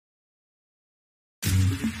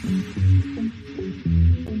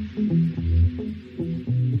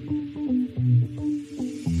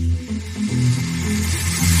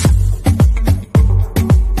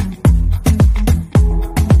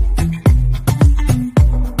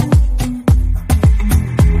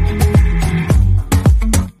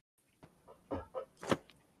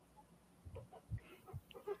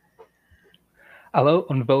Hallo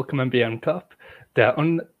und willkommen bei Cup, der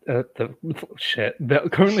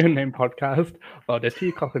currently unnamed podcast, while the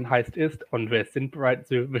tea kochen heißt ist und wir sind bereit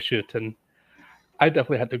zu verschütten. I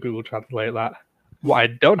definitely had to Google Translate that. What I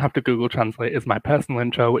don't have to Google Translate is my personal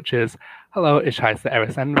intro, which is, Hallo, ich heiße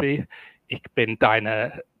Eris Envy. Ich bin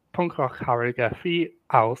deine Punkrock-haarige Vieh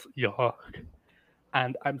aus York.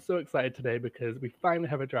 And I'm so excited today because we finally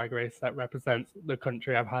have a drag race that represents the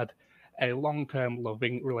country I've had a long-term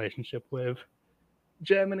loving relationship with.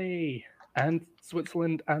 Germany and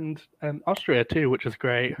Switzerland and Austria too, which is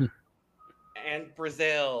great. And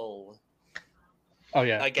Brazil. Oh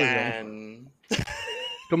yeah, again. Brazil.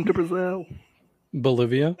 Come to Brazil.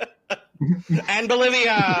 Bolivia. And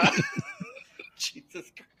Bolivia.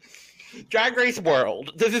 Jesus Christ. Drag Race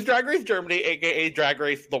World. This is Drag Race Germany, aka Drag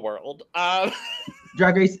Race the World.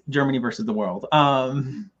 Drag Race Germany versus the world.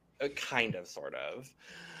 Kind of, sort of.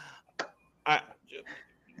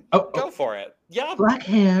 Go for it. Yeah. Black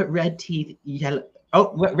hair, red teeth, yellow.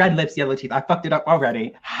 Oh, red lips, yellow teeth. I fucked it up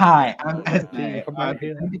already. Hi, I'm Esme.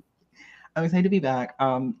 I'm excited to be back.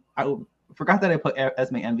 I forgot that I put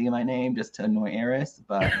Esme Envy in my name just to annoy Eris,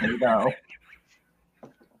 but there you go.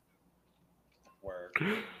 Work,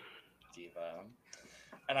 diva.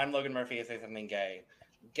 And I'm Logan Murphy. I say something gay.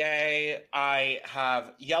 Gay. I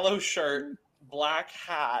have yellow shirt, black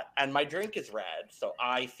hat, and my drink is red, so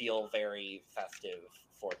I feel very festive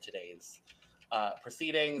for today's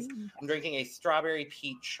proceedings. I'm drinking a strawberry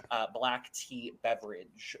peach black tea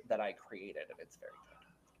beverage that I created, and it's very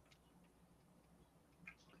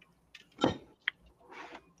good.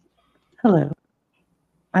 Hello,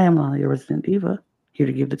 I am Lana, your resident diva, here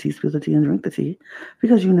to give the tea, spill the tea, and drink the tea,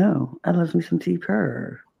 because you know I love me some tea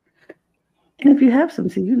purr. And if you have some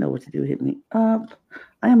tea, you know what to do. Hit me up.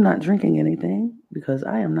 I am not drinking anything because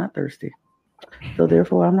I am not thirsty. So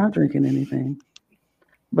therefore, I'm not drinking anything.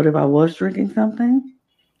 But if I was drinking something,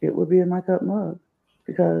 it would be in my cup mug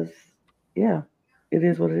because, yeah, it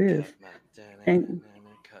is what it is. And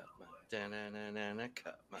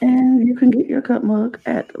you can get your cup mug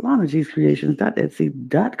at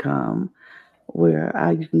LanaG'sCreations.etsy.com,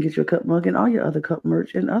 where you can get your cup mug and all your other cup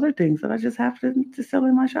merch and other things that I just have to sell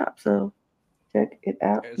in my shop. So check it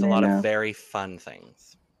out. There's a lot of very fun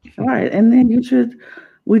things. All right. And then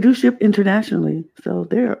we do ship internationally, so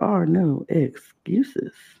there are no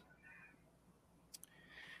excuses.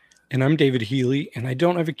 And I'm David Healy, and I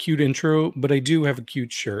don't have a cute intro, but I do have a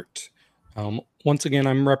cute shirt. Once again,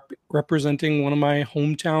 I'm representing one of my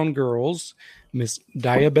hometown girls, Miss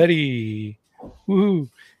Diabetti. Woohoo!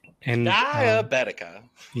 And Diabetica.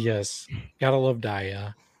 Yes, gotta love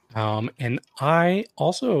Dia. And I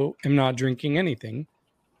also am not drinking anything,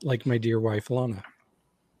 like my dear wife Lana.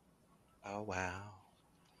 Oh wow!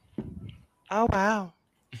 Oh wow!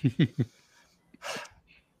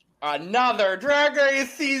 Another Drag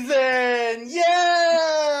Race season!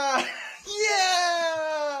 Yeah!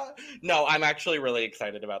 Yeah! No, I'm actually really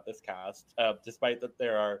excited about this cast, despite that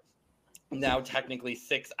there are now technically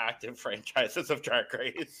 6 active franchises of Drag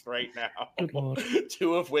Race right now,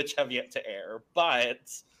 2 of which have yet to air.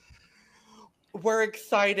 But we're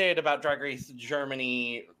excited about Drag Race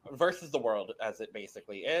Germany versus the world, as it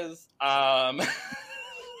basically is.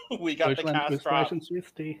 We got the cast drop.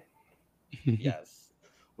 Yes.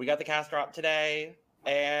 We got the cast drop today,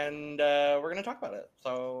 and we're going to talk about it.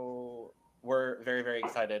 So we're very, very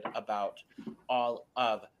excited about all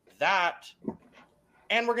of that.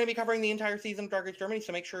 And we're going to be covering the entire season of Drag Race Germany,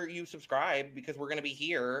 so make sure you subscribe, because we're going to be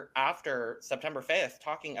here after September 5th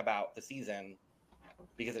talking about the season,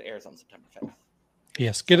 because it airs on September 5th.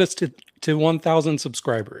 Yes, get us to 1,000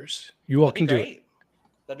 subscribers. You all can do it.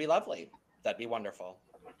 That'd be lovely. That'd be wonderful.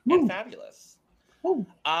 And fabulous.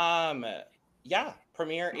 Yeah,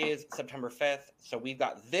 premiere is September 5th. So we've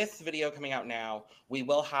got this video coming out now. We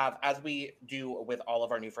will have, as we do with all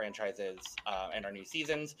of our new franchises and our new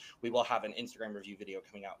seasons, we will have an Instagram review video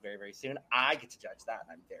coming out very, very soon. I get to judge that,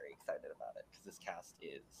 and I'm very excited about it because this cast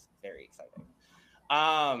is very exciting.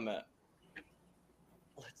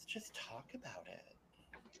 Let's just talk about it.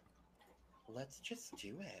 Let's just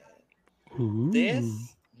do it. Ooh.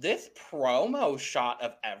 This promo shot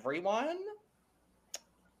of everyone,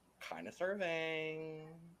 kind of serving.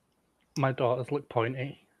 My daughters look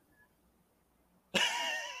pointy.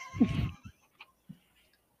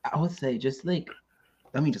 I would say just like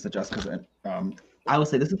let me just adjust because I would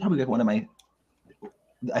say this is probably like one of my.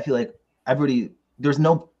 I feel like everybody. There's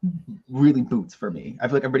no really boots for me. I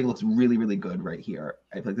feel like everybody looks really, really good right here.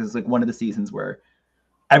 I feel like this is like one of the seasons where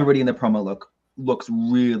everybody in the promo looks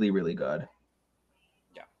really, really good.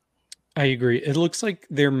 Yeah, I agree. It looks like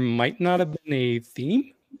there might not have been a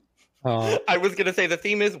theme. I was gonna say the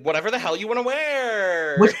theme is whatever the hell you want to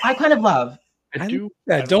wear, which I kind of love.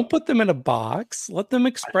 Don't put them in a box. Let them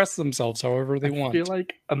express themselves however they want. I feel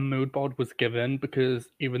like a mood board was given because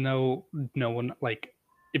even though no one like,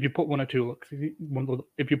 if you put one or two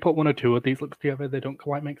of these looks together, they don't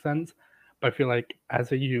quite make sense. But I feel like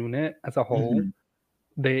as a unit, as a whole,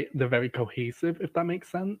 they're very cohesive. If that makes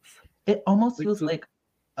sense. It almost feels like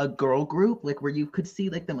a girl group, like where you could see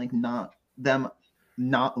like them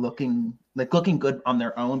not looking good on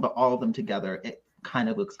their own, but all of them together, it kind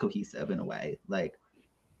of looks cohesive in a way. Like,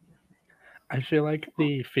 I feel like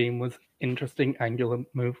the theme was interesting angular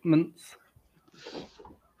movements.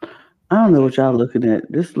 I don't know what y'all looking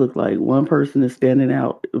at. This looked like one person is standing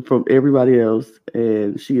out from everybody else,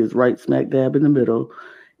 and she is right smack dab in the middle,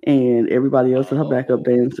 and everybody else are her backup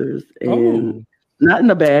dancers, and not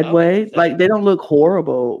in a bad way. Like, they don't look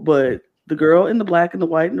horrible, but the girl in the black and the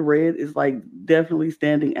white and the red is like definitely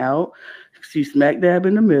standing out. She's smack dab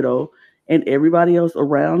in the middle, and everybody else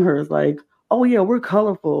around her is like, oh yeah, we're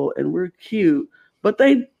colorful and we're cute, but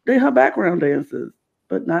they her background dancers,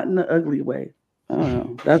 but not in the ugly way. I don't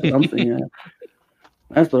know. That's what I'm saying.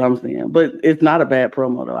 That's what I'm saying. But it's not a bad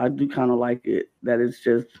promo though. I do kind of like it that it's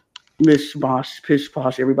just mishmash, pish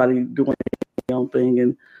posh, everybody doing their own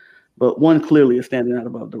thing, but one clearly is standing out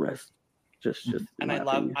above the rest. Just and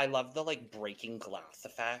I love the like breaking glass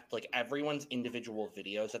effect. Like everyone's individual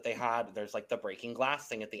videos that they had, there's like the breaking glass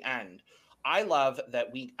thing at the end. I love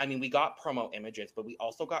that we got promo images, but we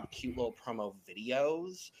also got cute little promo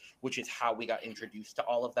videos, which is how we got introduced to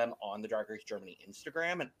all of them on the Drag Race Germany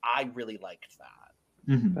Instagram, and I really liked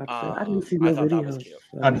that. I didn't see no videos. That was cute.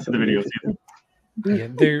 I didn't see the videos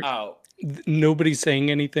either. Yeah, nobody's saying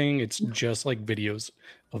anything. It's just like videos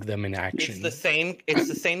of them in action. It's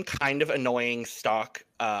the same kind of annoying stock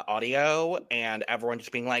audio, and everyone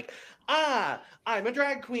just being like, I'm a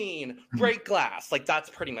drag queen, break glass. Like that's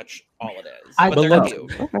pretty much all it is. I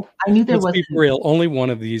knew there was. Let's be real. Only one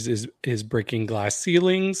of these is breaking glass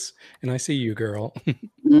ceilings, and I see you, girl.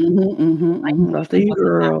 I see you,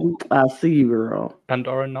 girl. I see you, girl.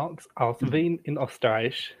 Pandora Nox aus Wien in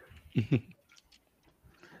Österreich.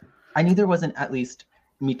 I knew there wasn't at least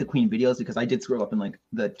Meet the Queen videos because I did scroll up in like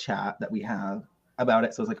the chat that we have about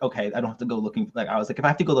it. So I was like, okay, I don't have to go looking. Like I was like, if I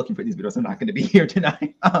have to go looking for these videos, I'm not going to be here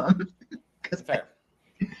tonight. Fair.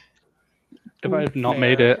 If I've not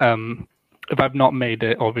made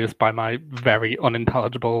it obvious by my very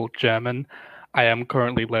unintelligible German, I am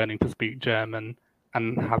currently learning to speak German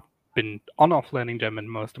and have been on-off learning German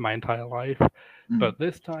most of my entire life. But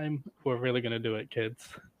this time, we're really going to do it, kids.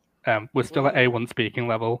 We're still at A1 speaking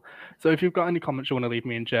level. So if you've got any comments you want to leave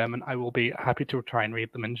me in German, I will be happy to try and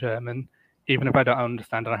read them in German. Even if I don't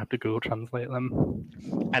understand and I have to Google Translate them.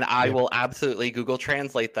 And I will absolutely Google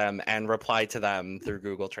Translate them and reply to them through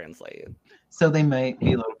Google Translate. So they might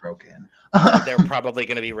be a little broken. They're probably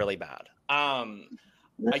going to be really bad.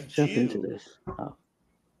 Let's jump into this.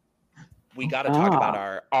 We got to talk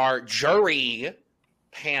about our jury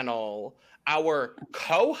panel, our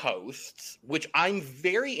co-hosts, which I'm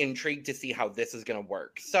very intrigued to see how this is going to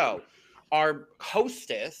work. So our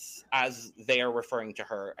hostess, as they are referring to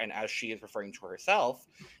her and as she is referring to herself,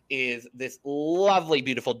 is this lovely,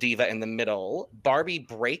 beautiful diva in the middle, Barbie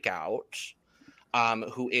Breakout,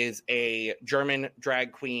 who is a German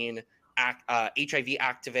drag queen, HIV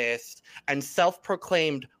activist, and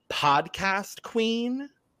self-proclaimed podcast queen.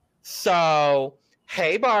 So,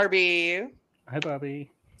 hey, Barbie. Hi,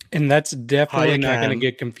 Barbie. And that's definitely not going to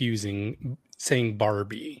get confusing saying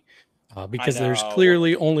Barbie. Because there's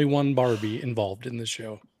clearly only one Barbie involved in the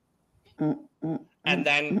show. And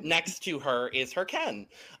then next to her is her Ken,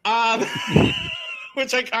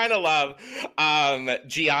 which I kind of love.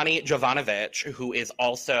 Gianni Jovanovic, who is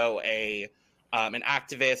also an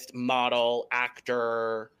activist, model,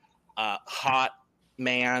 actor, hot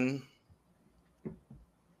man.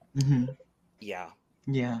 Yeah,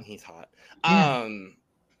 he's hot. And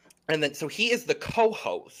then so he is the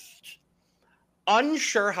co-host.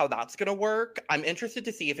 Unsure how that's going to work. I'm interested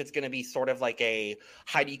to see if it's going to be sort of like a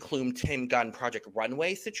Heidi Klum, Tim Gunn Project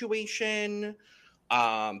Runway situation,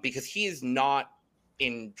 because he is not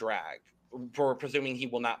in drag. We're presuming he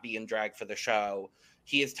will not be in drag for the show.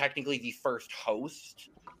 He is technically the first host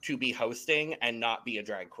to be hosting and not be a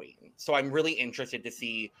drag queen. So I'm really interested to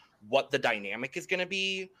see what the dynamic is going to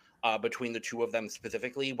be. between the two of them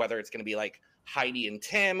specifically, whether it's going to be like Heidi and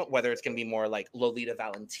Tim, whether it's going to be more like Lolita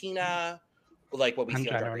Valentina, like what we see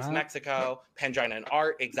on Drag Race Mexico, Pangina and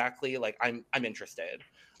Art, exactly. Like I'm interested.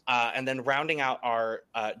 And then rounding out our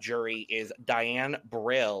jury is Diane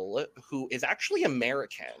Brill, who is actually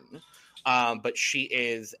American, but she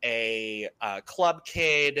is a club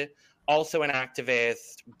kid, also an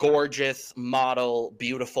activist, gorgeous model,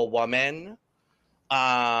 beautiful woman.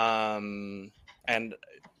 And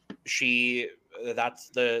that's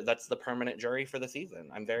the permanent jury for the season.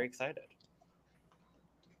 I'm very excited.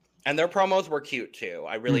 And their promos were cute too.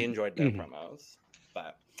 I really enjoyed their promos.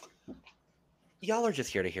 But y'all are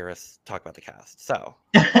just here to hear us talk about the cast. So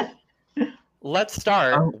let's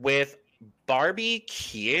start with Barbie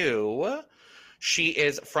Q. She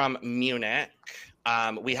is from Munich.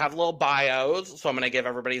 We have little bios, so I'm going to give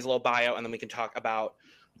everybody's little bio, and then we can talk about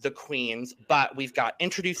the queens. But we've got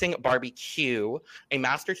introducing Barbie Q, a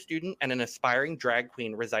master's student and an aspiring drag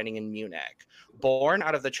queen residing in Munich. Born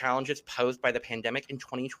out of the challenges posed by the pandemic in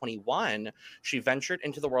 2021, she ventured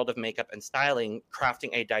into the world of makeup and styling, crafting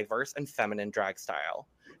a diverse and feminine drag style.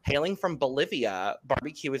 Hailing from Bolivia,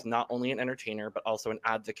 Barbie Q is not only an entertainer, but also an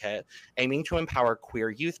advocate, aiming to empower queer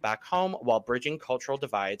youth back home while bridging cultural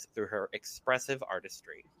divides through her expressive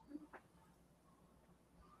artistry.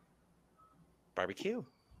 Barbie Q.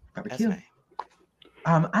 Barbie Q.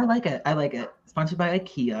 I like it. Sponsored by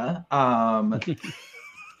IKEA. I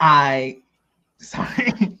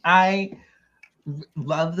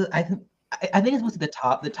love I think it's mostly the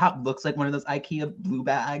top. The top looks like one of those IKEA blue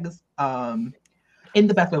bags. In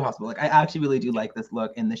the best way possible. Like I actually really do like this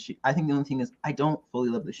look in the shoe. I think the only thing is I don't fully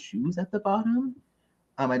love the shoes at the bottom.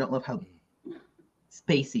 I don't love how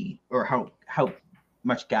spacey or how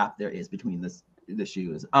much gap there is between the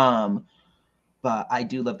shoes. But I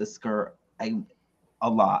do love the skirt a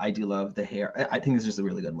lot. I do love the hair. I think it's just a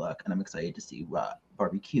really good look, and I'm excited to see what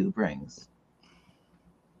Barbie Q brings.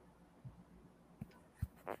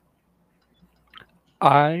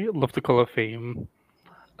 I love the color theme.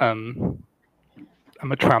 I'm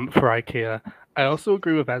a tramp for IKEA. I also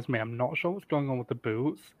agree with Esme. I'm not sure what's going on with the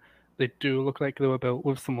boots. They do look like they were built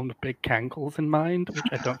with someone with big cankles in mind,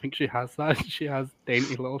 which I don't think she has that. She has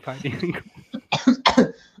dainty little tiny ankles.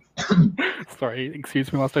 Sorry,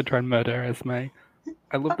 excuse me whilst I try and murder Esme.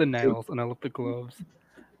 I love the nails and I love the gloves.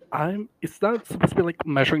 Is that supposed to be like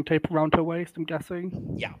measuring tape around her waist, I'm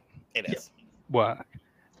guessing? Yeah, it is. Work.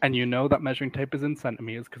 And you know that measuring tape is in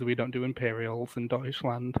centimeters because we don't do imperials in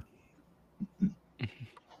Deutschland.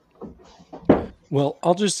 Well,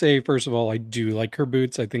 I'll just say, first of all, I do like her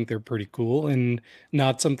boots. I think they're pretty cool and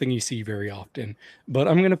not something you see very often. But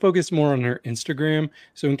I'm going to focus more on her Instagram.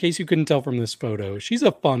 So in case you couldn't tell from this photo, she's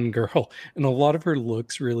a fun girl. And a lot of her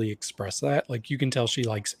looks really express that. Like you can tell she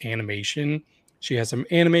likes animation. She has some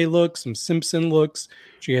anime looks, some Simpson looks.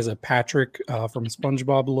 She has a Patrick from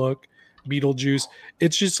SpongeBob look, Beetlejuice.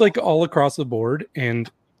 It's just like all across the board.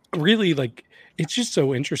 And really like... it's just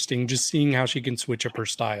so interesting just seeing how she can switch up her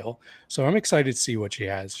style. So I'm excited to see what she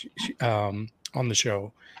has on the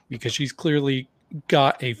show because she's clearly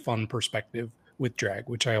got a fun perspective with drag,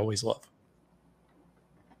 which I always love.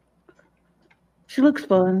 She looks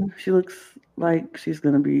fun. She looks like she's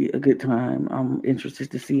going to be a good time. I'm interested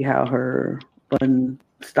to see how her fun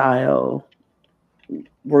style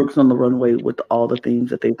works on the runway with all the themes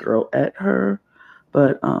that they throw at her.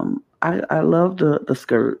 But I love the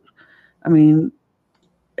skirt. I mean,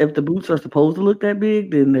 if the boots are supposed to look that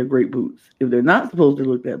big, then they're great boots. If they're not supposed to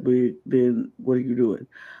look that big, then what are you doing?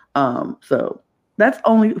 So that's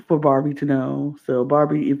only for Barbie to know. So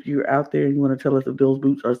Barbie, if you're out there and you want to tell us if those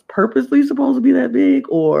boots are purposely supposed to be that big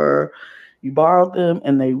or you borrowed them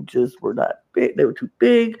and they just were not big, they were too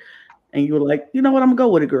big, and you were like, you know what, I'm going to go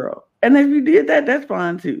with it, girl. And if you did that, that's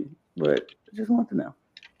fine too. But I just want to know.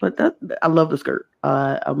 But I love the skirt.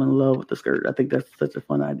 I'm in love with the skirt. I think that's such a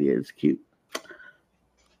fun idea. It's cute.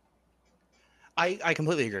 I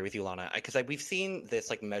completely agree with you, Lana, because we've seen this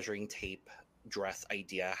like measuring tape dress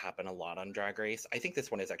idea happen a lot on Drag Race. I think this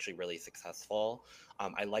one is actually really successful.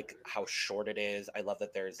 I like how short it is. I love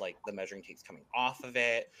that there's like the measuring tapes coming off.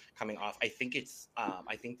 I think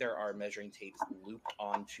I think there are measuring tapes looped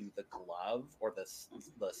onto the glove or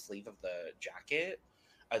the sleeve of the jacket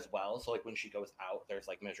as well. So like when she goes out, there's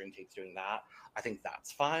like measuring tapes doing that. I think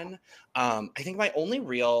that's fun. I think my only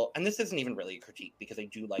real, and this isn't even really a critique because I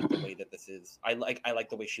do like the way that this is, I like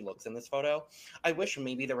the way she looks in this photo. I wish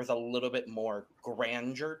maybe there was a little bit more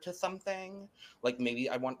grandeur to something. Like maybe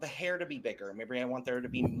I want the hair to be bigger. Maybe I want there to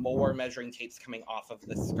be more measuring tapes coming off of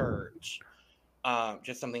the skirt.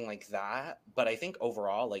 just something like that. But I think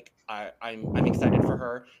overall, like I'm excited for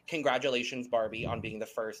her. Congratulations, Barbie, on being the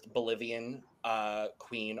first Bolivian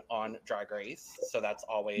queen on Drag Race. So that's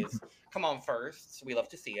always come on first. We love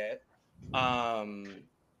to see it.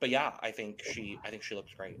 But yeah, I think she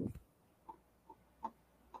looks great.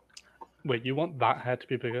 Wait, you want that hair to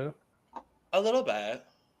be bigger? A little bit.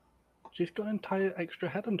 She's got an entire extra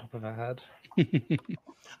head on top of her head.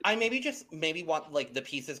 I maybe want like the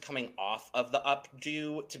pieces coming off of the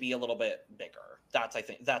updo to be a little bit bigger. That's I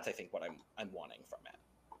think what I'm wanting from it.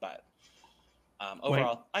 But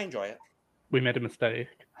overall, I enjoy it. We made a mistake.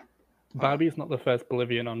 Barbie's not the first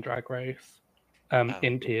Bolivian on Drag Race.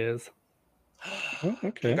 In tears. Oh,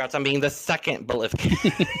 okay. Congrats on being the second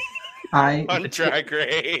Bolivian on Drag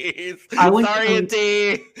Race. Sorry,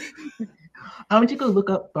 Auntie. I went to go look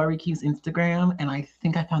up Barbecue's Instagram, and I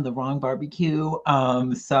think I found the wrong barbecue.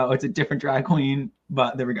 So it's a different drag queen,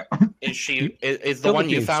 but there we go. Is she is the one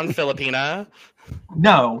you found Filipina?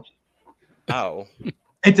 No. Oh.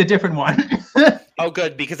 It's a different one. Oh,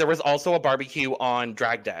 good, because there was also a barbecue on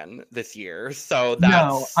Drag Den this year. So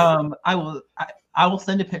that's no. I will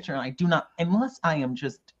send a picture, and I do not, unless I am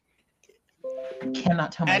just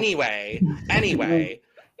cannot tell. Anyway,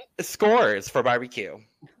 scores for barbecue.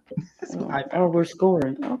 Oh, we're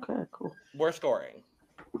scoring. Okay, cool. We're scoring.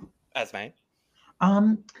 Esme?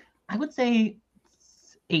 I would say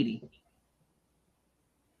 80.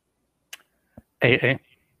 80.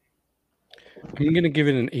 I'm gonna give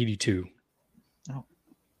it an 82. Oh.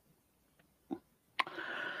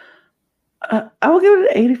 I will give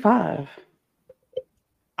it an 85.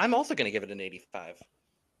 I'm also gonna give it an 85.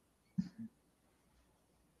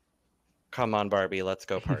 Come on, Barbie, let's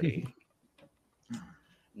go party.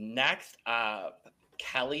 Next up,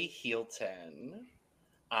 Kelly Hilton.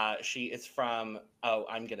 She is from,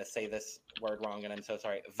 I'm going to say this word wrong, and I'm so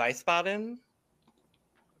sorry. Wiesbaden? I'm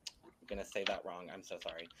going to say that wrong. I'm so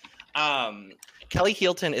sorry. Kelly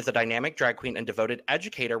Hilton is a dynamic drag queen and devoted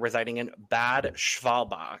educator residing in Bad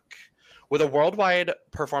Schwalbach. With a worldwide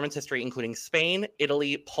performance history including Spain,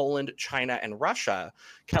 Italy, Poland, China, and Russia,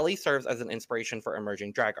 Kelly serves as an inspiration for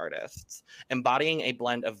emerging drag artists. Embodying a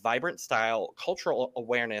blend of vibrant style, cultural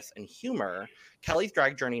awareness, and humor, Kelly's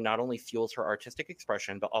drag journey not only fuels her artistic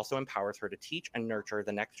expression, but also empowers her to teach and nurture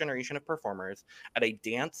the next generation of performers at a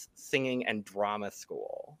dance, singing, and drama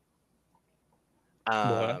school.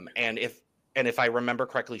 And if I remember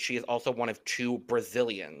correctly, she is also one of 2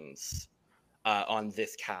 Brazilians on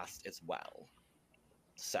this cast as well.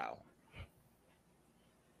 So,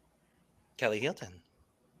 Kelly Hilton.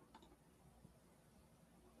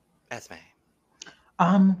 Esme.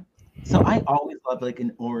 So I always love like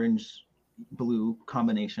an orange blue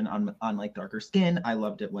combination on like darker skin. I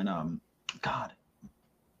loved it when Vanity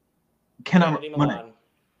Milan.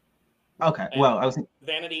 Okay, well, I was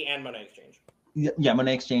Vanity and Monet Exchange. Yeah,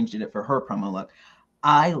 Monet Exchange did it for her promo look.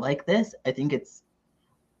 I like this.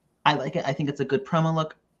 I like it. I think it's a good promo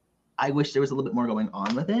look. I wish there was a little bit more going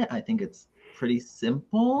on with it. I think it's pretty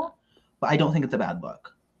simple, but I don't think it's a bad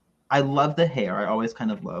look. I love the hair. I always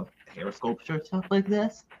kind of love hair sculpture stuff like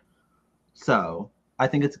this. So I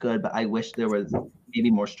think it's good, but I wish there was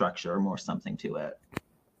maybe more structure or more something to it.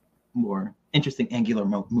 More interesting angular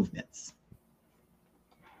movements.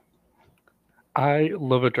 I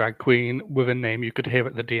love a drag queen with a name you could hear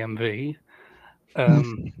at the DMV.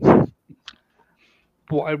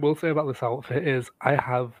 What I will say about this outfit is I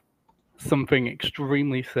have something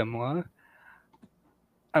extremely similar.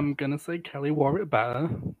 I'm going to say Kelly wore it better.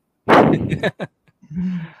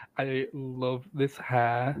 I love this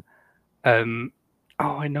hair.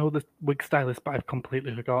 I know the wig stylist, but I've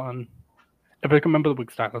completely forgotten. If I can remember the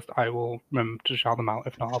wig stylist, I will remember to shout them out.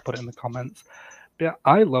 If not, I'll put it in the comments. But yeah,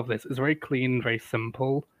 I love this. It's very clean, very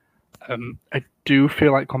simple. I do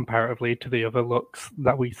feel like comparatively to the other looks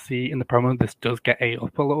that we see in the promo, this does get ate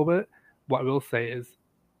up a little bit. What I will say is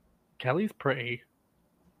Kelly's pretty.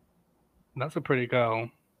 That's a pretty girl.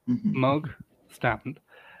 Mm-hmm. Mug, stand.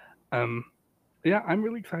 Yeah, I'm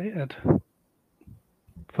really excited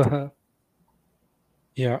for her.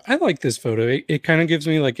 Yeah, I like this photo. It kind of gives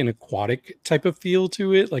me like an aquatic type of feel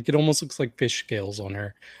to it. Like it almost looks like fish scales on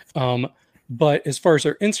her. But as far as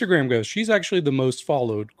her Instagram goes, she's actually the most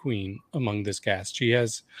followed queen among this cast. She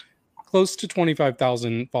has close to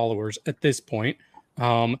 25,000 followers at this point.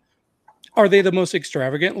 Are they the most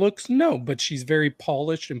extravagant looks? No, but she's very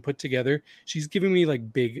polished and put together. She's giving me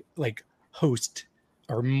like big, like host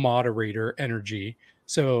or moderator energy.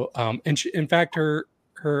 So, and she, in fact, her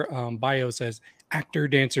bio says actor,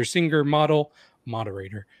 dancer, singer, model,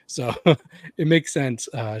 moderator. So it makes sense.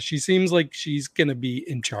 She seems like she's going to be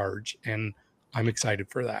in charge, and I'm excited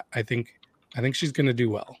for that. I think I think she's going to do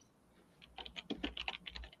well.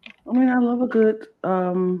 I mean, I love a good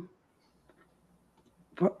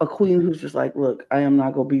a queen who's just like, look, I am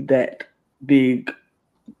not gonna be that big,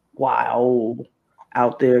 wow,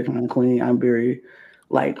 out there kind of queen. I'm very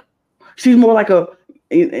like, she's more like a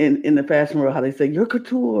in the fashion world how they say you're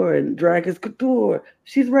couture and drag is couture.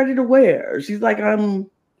 She's ready to wear. She's like, I'm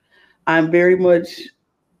very much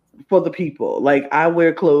for the people. Like I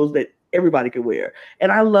wear clothes that everybody can wear,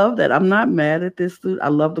 and I love that. I'm not mad at this suit. I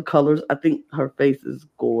love the colors. I think her face is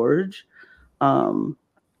gorge.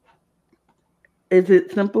 Is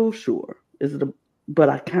it simple? Sure. Is it but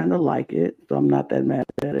I kind of like it, so I'm not that mad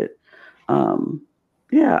at it.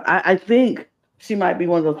 Yeah, I think she might be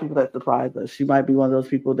one of those people that surprise us. She might be one of those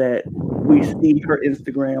people that we see her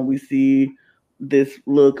Instagram, we see this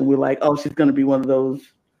look, and we're like, oh, she's gonna be one of those,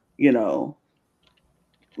 ready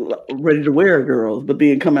to wear girls, but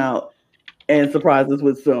then come out and surprise us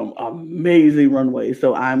with some amazing runway.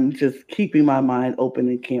 So I'm just keeping my mind open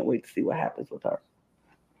and can't wait to see what happens with her.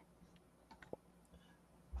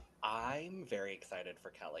 I'm very excited for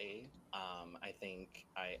Kelly. I think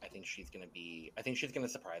she's gonna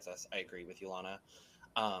surprise us. I agree with you, Lana.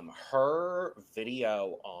 Her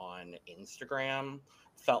video on Instagram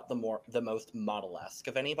felt the most model-esque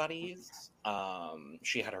of anybody's.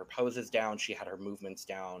 She had her poses down, she had her movements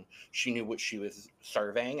down, she knew what she was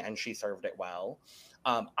serving, and she served it well.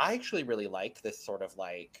 I actually really liked this sort of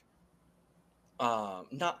like,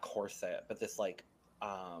 not corset, but this like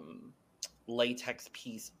latex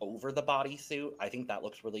piece over the bodysuit. I think that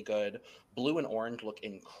looks really good. Blue and orange look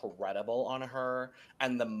incredible on her,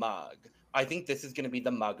 and the mug. I think this is going to be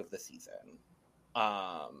the mug of the season.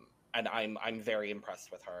 And I'm very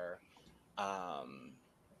impressed with her. I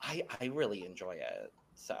really enjoy it.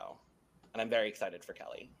 So, and I'm very excited for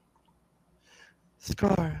Kelly.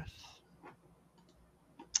 Scars.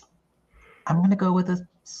 I'm going to go with a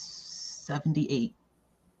 78.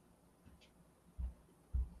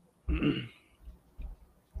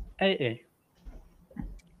 AA.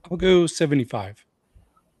 I'll go 75.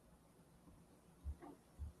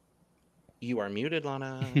 You are muted,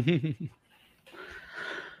 Lana.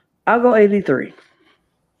 I'll go 83.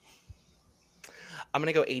 I'm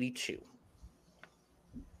going to go 82.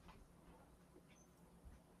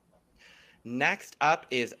 Next up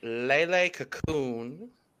is Lele Cocoon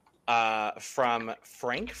from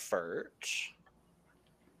Frankfurt.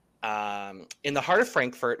 In the heart of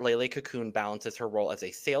Frankfurt, Lele Cocoon balances her role as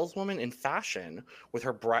a saleswoman in fashion with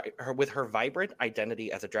her vibrant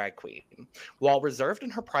identity as a drag queen. While reserved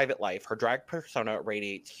in her private life, her drag persona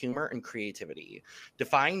radiates humor and creativity.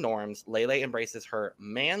 Defying norms, Lele embraces her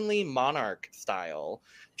manly monarch style,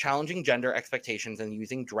 challenging gender expectations and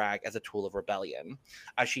using drag as a tool of rebellion.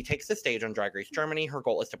 As she takes the stage on Drag Race Germany, her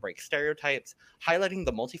goal is to break stereotypes, highlighting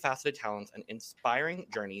the multifaceted talents and inspiring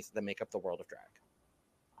journeys that make up the world of drag.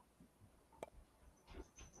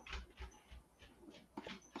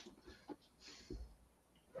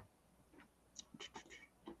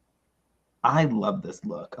 I love this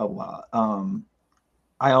look a lot.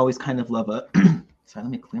 I always kind of love a sorry, let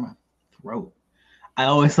me clear my throat. I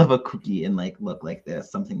always love a cookie and like look like this,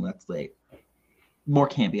 something that's like more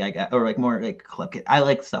campy, I guess, or like more like clip. I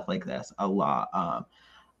like stuff like this a lot.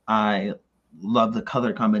 I love the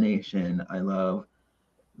color combination. I love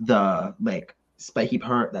the like spiky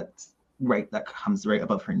part that comes right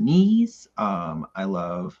above her knees. I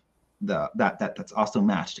love that's also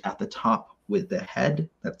matched at the top with the head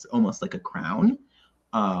that's almost like a crown.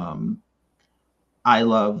 I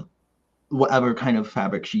love whatever kind of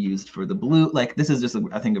fabric she used for the blue. Like this is just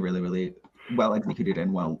I think a really, really well executed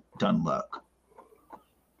and well done look.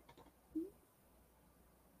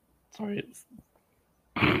 Sorry,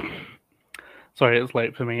 it's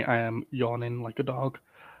late for me. I am yawning like a dog.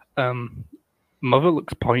 Mother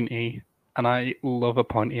looks pointy, and I love a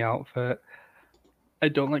pointy outfit. I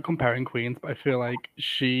don't like comparing queens, but I feel like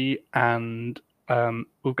she and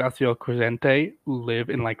Ocasio-Cortez live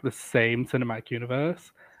in like the same cinematic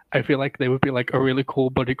universe. I feel like they would be like a really cool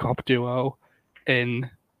buddy cop duo in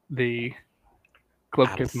the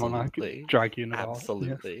Club Kids Monarch drag universe.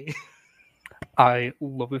 Absolutely. Yes. I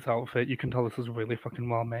love this outfit. You can tell this is really fucking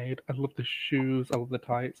well made. I love the shoes. I love the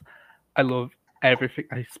tights. I love everything.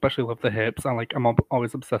 I especially love the hips. I'm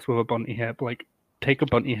always obsessed with a bunny hip. Like, take a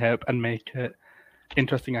bunny hip and make it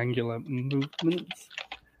interesting angular movements.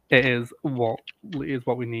 It is what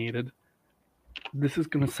we needed. This is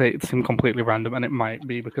gonna seem completely random, and it might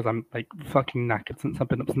be because I'm like fucking knackered since I've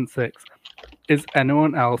been up since 6. Is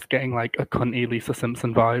anyone else getting like a cunty Lisa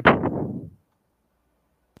Simpson vibe?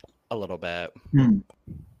 A little bit.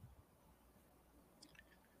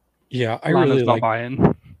 Yeah, I Lana's really not like.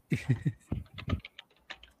 buying.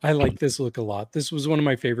 I like this look a lot. This was one of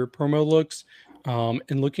my favorite promo looks.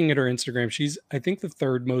 And looking at her Instagram, she's, I think, the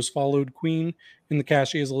third most followed queen in the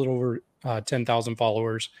cast. She has a little over 10,000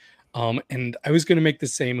 followers. And I was going to make the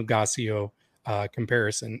same Gasio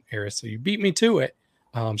comparison, Eris. So you beat me to it.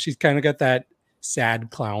 She's kind of got that sad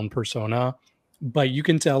clown persona, but you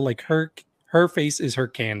can tell like her face is her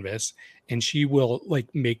canvas, and she will like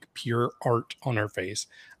make pure art on her face.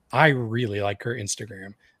 I really like her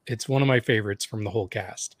Instagram. It's one of my favorites from the whole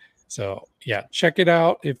cast. So yeah, check it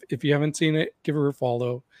out. If you haven't seen it, give her a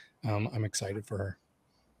follow. I'm excited for her.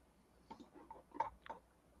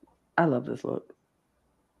 I love this look.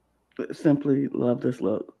 Simply love this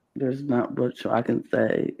look. There's not much I can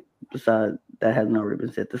say besides that hasn't already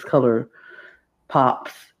been said. This color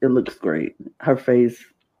pops. It looks great. Her face.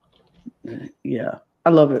 Yeah, I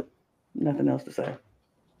love it. Nothing else to say.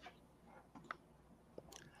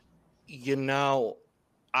 You know,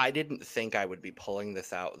 I didn't think I would be pulling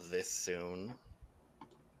this out this soon.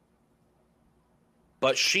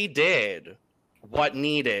 But she did what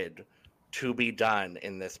needed to be done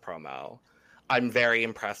in this promo. I'm very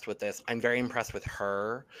impressed with this. I'm very impressed with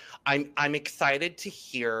her. I'm excited to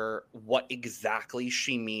hear what exactly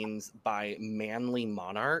she means by manly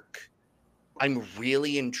monarch. I'm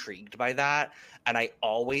really intrigued by that. And I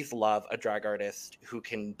always love a drag artist who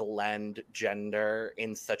can blend gender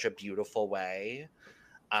in such a beautiful way.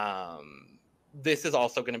 This is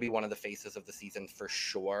also going to be one of the faces of the season for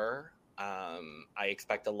sure. I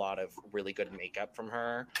expect a lot of really good makeup from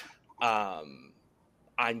her.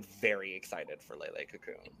 I'm very excited for Lele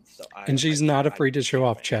Cocoon. And she's not afraid to show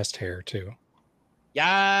off chest hair too.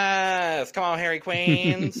 Yes, come on, Harry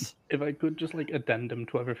Queens. If I could just like addendum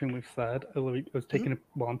to everything we've said, I'm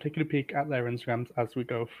taking a peek at their Instagrams as we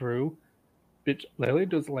go through. Which Lele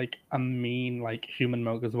does like a mean like human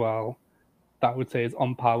mug as well. That I would say is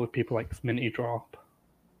on par with people like Sminty Drop.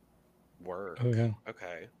 Word. Oh yeah.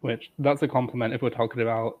 Okay. Which that's a compliment if we're talking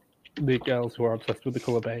about the girls who are obsessed with the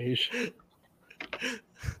color beige.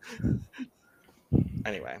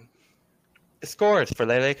 Anyway, scores for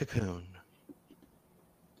Lele Cocoon.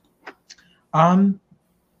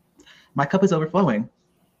 My cup is overflowing.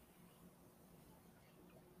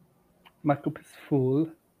 My cup is full.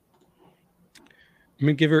 I'm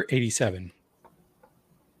gonna give her 87.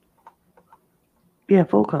 Yeah,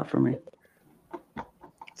 full cup for me.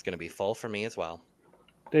 It's gonna be full for me as well.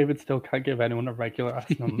 David still can't give anyone a regular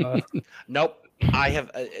ass number. Nope. I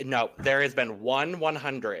have no. There has been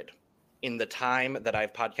 100 in the time that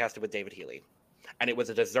I've podcasted with David Healy, and it was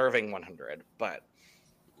a deserving 100. But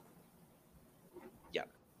yeah.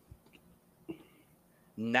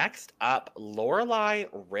 Next up, Lorelai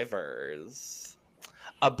Rivers,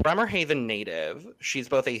 a Bremerhaven native. She's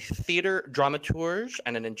both a theater dramaturge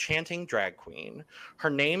and an enchanting drag queen. Her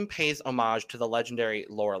name pays homage to the legendary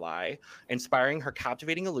Lorelai, inspiring her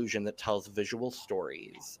captivating illusion that tells visual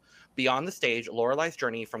stories. Beyond the stage, Lorelai's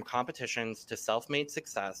journey from competitions to self-made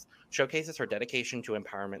success showcases her dedication to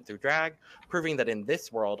empowerment through drag, proving that in this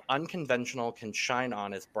world, unconventional can shine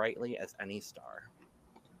on as brightly as any star.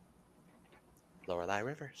 Lorelai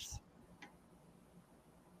Rivers.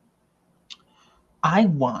 I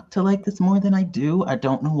want to like this more than I do. I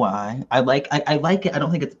don't know why. I like it. I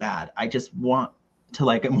don't think it's bad. I just want to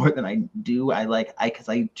like it more than I do. I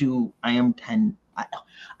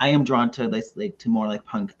am drawn to this like to more like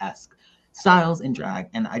punk-esque styles in drag,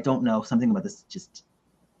 and I don't know, something about this just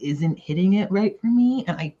isn't hitting it right for me,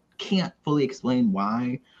 and I can't fully explain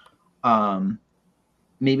why.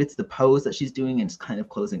 Maybe it's the pose that she's doing and it's kind of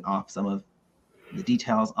closing off some of the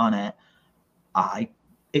details on it.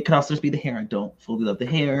 It could also just be the hair. I don't fully love the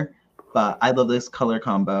hair, but I love this color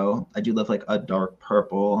combo. I do love like a dark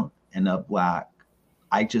purple and a black.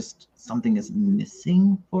 Something is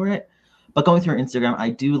missing for it. But going through her Instagram, I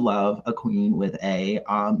do love a queen with a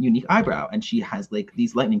unique eyebrow, and she has like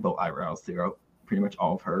these lightning bolt eyebrows throughout pretty much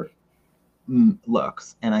all of her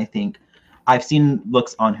looks. And I think I've seen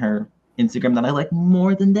looks on her Instagram that I like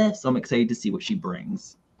more than this, so I'm excited to see what she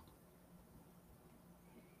brings.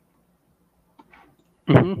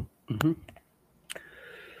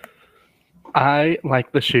 I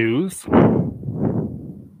like the shoes.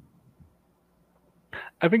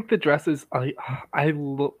 I think the dresses. I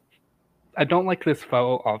don't like this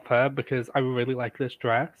photo of her because I really like this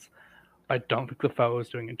dress. I don't think the photo is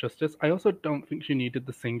doing it justice. I also don't think she needed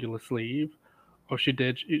the singular sleeve, or she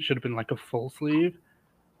did. It should have been like a full sleeve.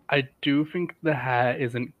 I do think the hair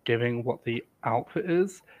isn't giving what the outfit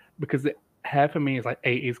is, because the hair for me is like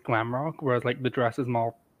 80s glam rock, whereas like the dress is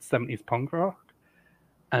more 70s punk rock.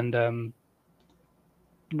 And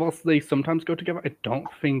whilst they sometimes go together, I don't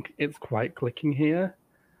think it's quite clicking here.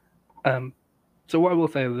 So what I will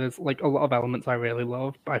say is there's like a lot of elements I really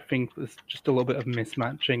love, but I think there's just a little bit of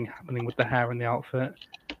mismatching happening with the hair and the outfit.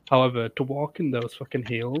 However, to walk in those fucking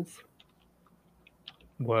heels,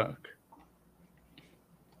 work.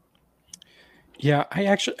 Yeah, I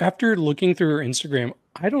actually, after looking through her Instagram,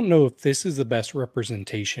 I don't know if this is the best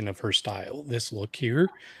representation of her style, this look here.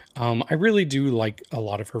 I really do like a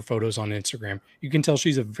lot of her photos on Instagram. You can tell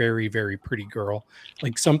she's a very, very pretty girl.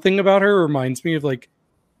 Like something about her reminds me of like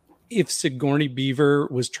if Sigourney Beaver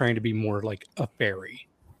was trying to be more like a fairy.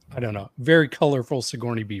 I don't know. Very colorful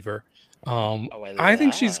Sigourney Beaver. I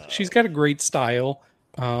think she's got a great style.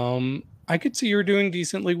 I could see her doing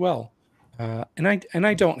decently well. And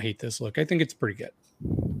I don't hate this look. I think it's pretty good.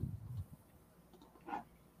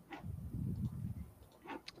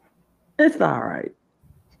 It's all right.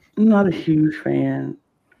 I'm not a huge fan.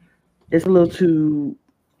 It's a little too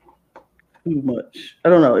much. I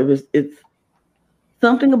don't know. It's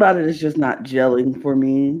something about it is just not gelling for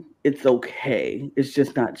me. It's okay. It's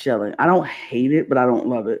just not gelling. I don't hate it, but I don't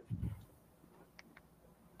love it.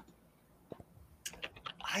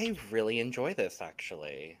 I really enjoy this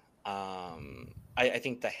actually. I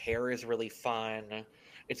think the hair is really fun.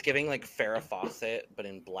 It's giving like Farrah Fawcett, but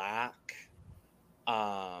in black.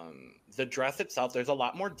 The dress itself, there's a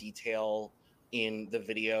lot more detail in the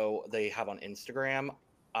video they have on Instagram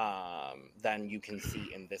than you can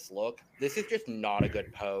see in this look. This is just not a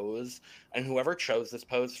good pose, and whoever chose this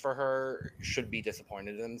pose for her should be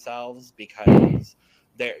disappointed in themselves because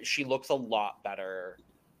she looks a lot better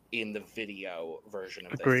in the video version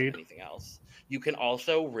of this than anything else. You can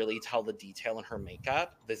also really tell the detail in her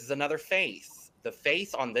makeup. This is another face. The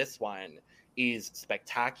face on this one is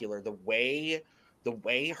spectacular. The way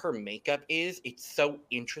her makeup is, it's so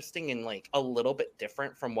interesting and like a little bit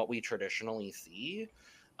different from what we traditionally see.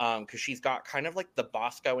 Because she's got kind of like the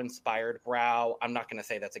Bosco inspired brow. I'm not going to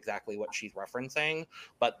say that's exactly what she's referencing,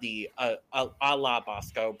 but the a la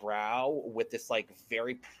Bosco brow with this like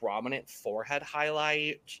very prominent forehead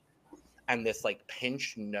highlight and this like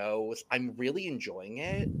pinched nose. I'm really enjoying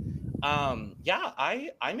it. Yeah,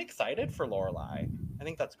 I'm excited for Lorelai. I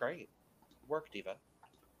think that's great. Work, Diva.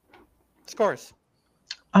 Scores.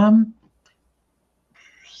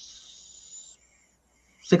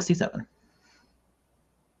 67.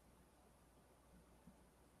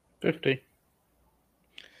 50.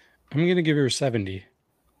 I'm gonna give her 70.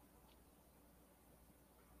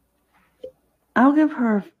 I'll give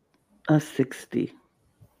her a 60. I'm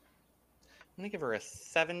gonna give her a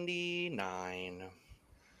 79.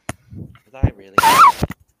 Was I really?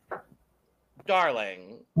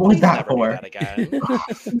 Darling, what was please that never for? do that again.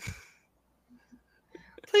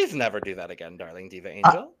 Please never do that again, darling Diva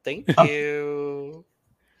Angel. Thank you.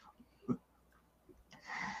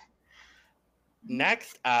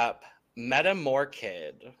 Next up,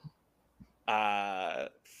 Metamorkid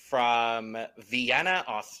from Vienna,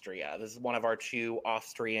 Austria. This is one of our 2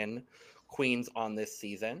 Austrian queens on this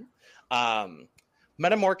season.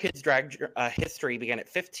 Metamorkid's drag history began at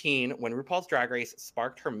 15 when RuPaul's Drag Race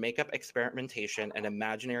sparked her makeup experimentation and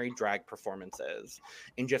imaginary drag performances.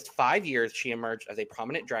 In just 5 years, she emerged as a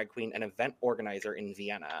prominent drag queen and event organizer in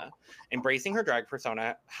Vienna. Embracing her drag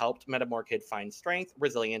persona helped Metamorkid find strength,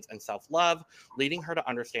 resilience, and self-love, leading her to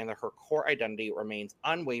understand that her core identity remains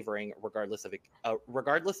unwavering regardless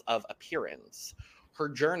of appearance. Her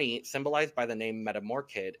journey, symbolized by the name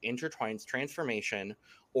Metamorkid, intertwines transformation,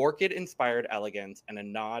 orchid-inspired elegance, and a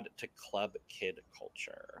nod to club kid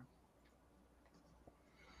culture.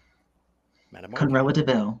 Conrella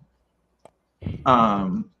DeVille.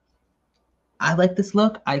 I like this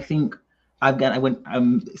look. I think I'm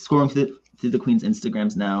scrolling through the Queen's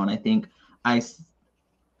Instagrams now, and I think I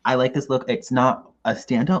like this look. It's not a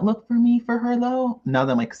standout look for me for her though. Now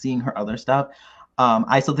that I'm like seeing her other stuff,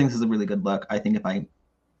 I still think this is a really good look. I think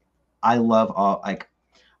I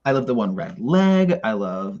love the one red leg. I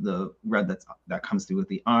love the red that comes through with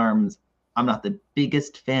the arms. I'm not the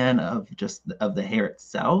biggest fan of the hair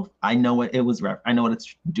itself. I know what it was. I know what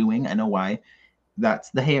it's doing. I know why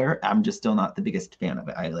that's the hair. I'm just still not the biggest fan of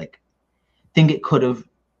it. I think it could have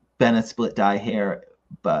been a split dye hair,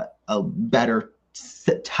 but a better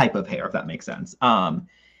type of hair, if that makes sense.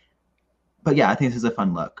 But yeah, I think this is a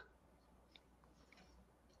fun look.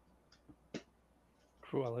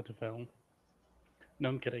 Cruella de Vil. No,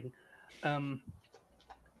 I'm kidding.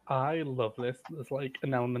 I love this. There's like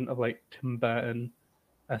an element of like Tim Burton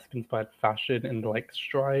esque inspired fashion and like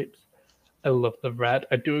stripes. I love the red.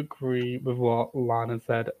 I do agree with what Lana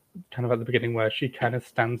said kind of at the beginning where she kind of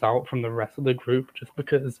stands out from the rest of the group just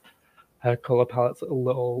because her color palette's a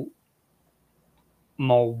little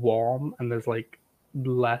more warm and there's like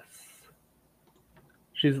less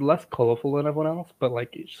she's less colorful than everyone else, but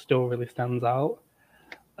like it still really stands out.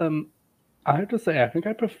 I have to say, I think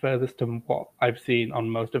I prefer this to what I've seen on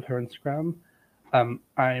most of her Instagram.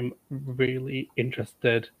 I'm really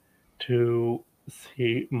interested to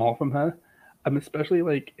see more from her. I'm especially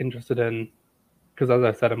like interested in, because as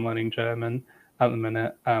I said, I'm learning German at the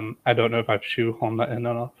minute. I don't know if I've shoehorned that in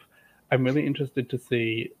enough. I'm really interested to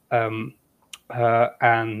see her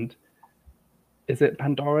and, is it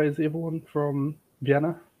Pandora is the other one from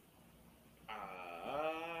Vienna?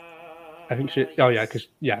 I think she. Oh yeah, because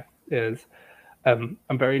it is. I'm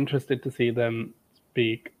very interested to see them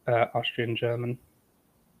speak Austrian German.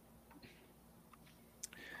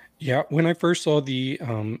 Yeah, when I first saw the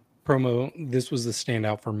promo, this was the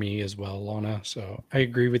standout for me as well, Lana. So I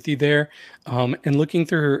agree with you there. And looking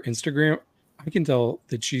through her Instagram, I can tell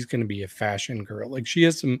that she's going to be a fashion girl. Like she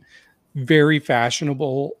has some very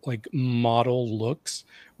fashionable, like model looks,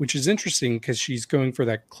 which is interesting because she's going for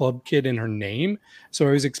that club kid in her name. So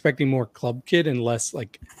I was expecting more club kid and less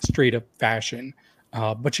like straight up fashion.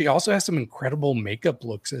 But she also has some incredible makeup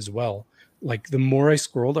looks as well. Like the more I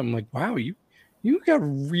scrolled, I'm like, wow, you got a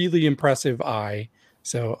really impressive eye.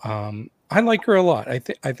 So I like her a lot. I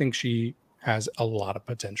think she has a lot of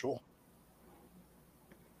potential.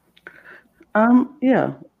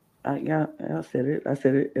 Yeah. I said it. I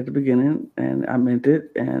said it at the beginning, and I meant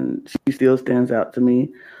it, and she still stands out to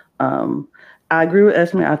me. I agree with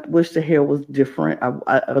Esme. I wish the hair was different.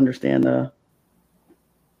 I understand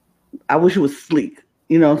I wish it was sleek.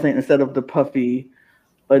 You know what I'm saying? Instead of the puffy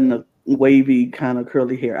and the wavy kind of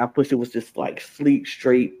curly hair, I wish it was just like sleek,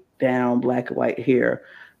 straight down, black and white hair,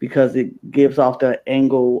 because it gives off the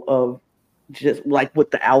angle of just like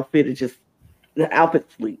with the outfit. It's just the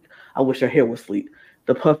outfit's sleek. I wish her hair was sleek.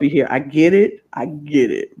 The puffy hair, I get it,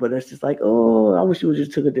 but it's just like, oh, I wish you would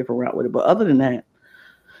just took a different route with it. But other than that,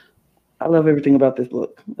 I love everything about this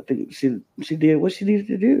look. I think she did what she needed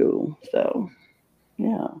to do. So,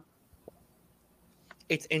 yeah.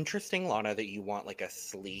 It's interesting, Lana, that you want like a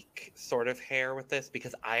sleek sort of hair with this,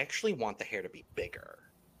 because I actually want the hair to be bigger.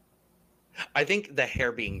 I think the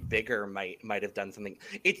hair being bigger might have done something.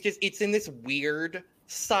 It's in this weird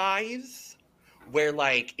size where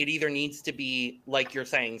like it either needs to be, like you're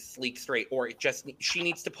saying, sleek straight, or she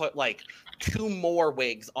needs to put like 2 more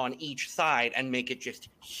wigs on each side and make it just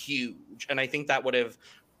huge. And I think that would have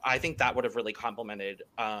really complemented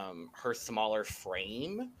her smaller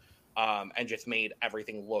frame, and just made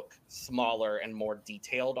everything look smaller and more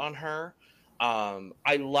detailed on her.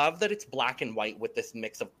 I love that it's black and white with this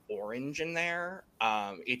mix of orange in there.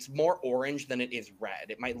 It's more orange than it is red.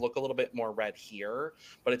 It might look a little bit more red here,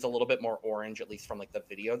 but it's a little bit more orange, at least from like the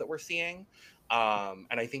video that we're seeing. And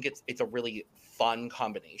I think it's a really fun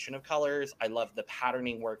combination of colors. I love the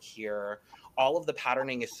patterning work here. All of the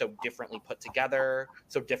patterning is so differently put together,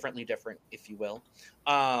 so different, if you will.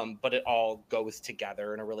 But it all goes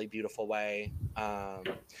together in a really beautiful way.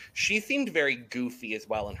 She seemed very goofy as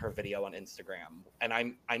well in her video on Instagram, and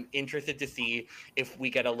I'm interested to see if we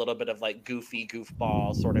get a little bit of like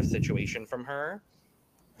goofball sort of situation from her.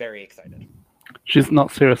 Very excited. She's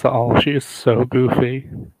not serious at all. She is so goofy.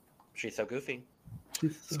 She's so goofy. So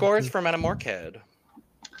Scores for Metamorkid.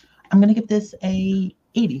 I'm gonna give this a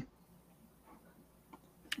 80.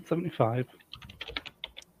 75.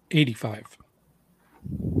 85.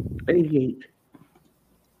 88.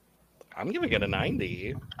 I'm giving it a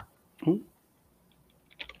 90.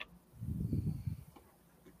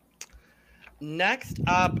 Next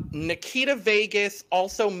up, Nikita Vegas,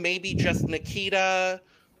 also maybe just Nikita.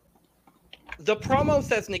 The promo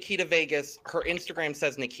says Nikita Vegas. Her Instagram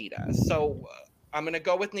says Nikita. So I'm going to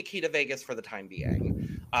go with Nikita Vegas for the time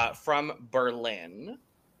being. From Berlin.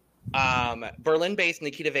 Berlin-based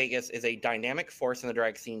Nikita Vegas is a dynamic force in the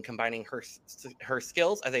drag scene, combining her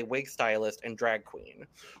skills as a wig stylist and drag queen.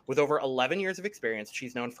 With over 11 years of experience,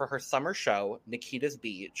 she's known for her summer show, Nikita's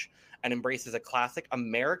Beach, and embraces a classic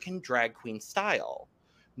American drag queen style.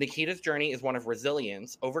 Nikita's journey is one of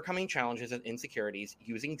resilience, overcoming challenges and insecurities,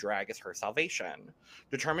 using drag as her salvation.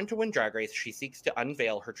 Determined to win Drag Race, she seeks to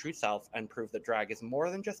unveil her true self and prove that drag is more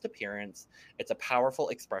than just appearance, it's a powerful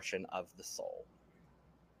expression of the soul.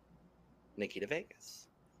 Nikita Vegas.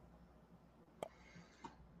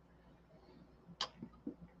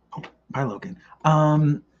 Bye, Logan.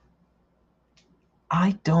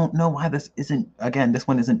 I don't know why this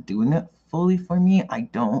one isn't doing it fully for me. I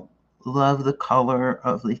don't love the color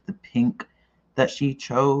of like the pink that she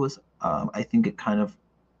chose. I think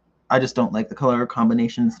I just don't like the color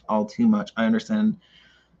combinations all too much. I understand.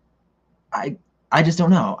 I just don't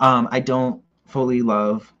know. I don't fully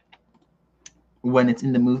love when it's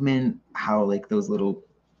in the movement, how like those little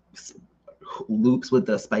loops with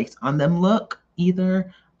the spikes on them look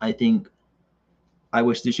either. I think I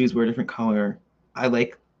wish the shoes were a different color. I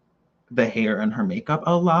like the hair and her makeup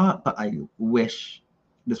a lot, but I wish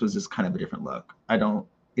this was just kind of a different look.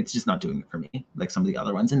 It's just not doing it for me like some of the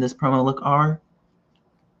other ones in this promo look are.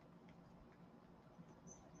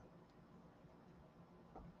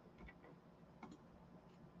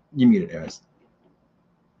 You muted, Eris.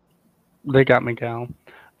 They got me, gal.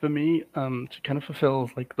 For me, she kind of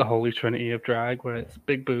fulfills like the holy trinity of drag, where it's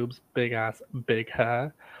big boobs, big ass, big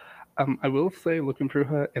hair. I will say, looking through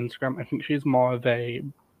her Instagram, I think she's more of a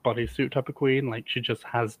bodysuit type of queen. Like, she just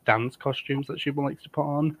has dance costumes that she likes to put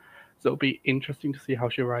on. So it'll be interesting to see how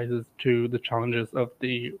she rises to the challenges of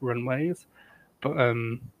the runways. But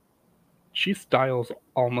she styles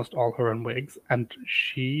almost all her own wigs, and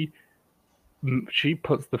she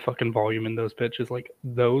puts the fucking volume in those pictures. Like,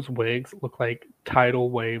 those wigs look like tidal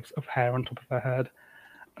waves of hair on top of her head.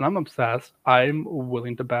 And I'm obsessed. I'm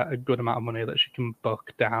willing to bet a good amount of money that she can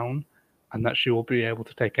buck down and that she will be able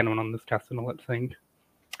to take anyone on this cast in a lip sync.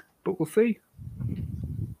 But we'll see.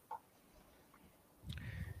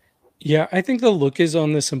 Yeah, I think the look is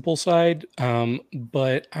on the simple side,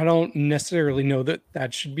 but I don't necessarily know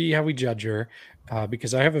that should be how we judge her,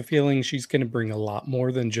 because I have a feeling she's going to bring a lot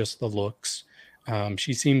more than just the looks.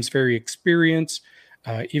 She seems very experienced.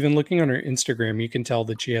 Even looking on her Instagram, you can tell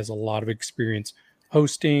that she has a lot of experience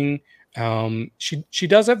hosting. She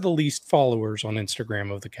does have the least followers on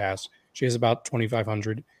Instagram of the cast. She has about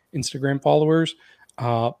 2,500 Instagram followers,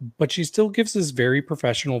 but she still gives this very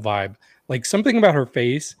professional vibe. Like, something about her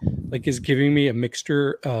face, like, is giving me a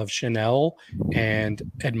mixture of Chanel and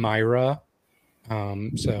Admira.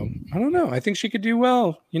 So I don't know. I think she could do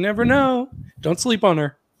well. You never know. Don't sleep on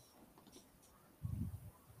her.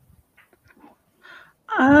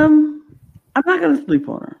 I'm not gonna sleep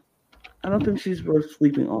on her. I don't think she's worth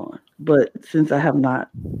sleeping on. But since I have not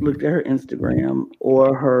looked at her Instagram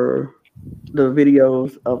or the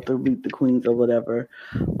videos of the Meet the Queens or whatever,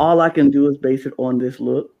 all I can do is base it on this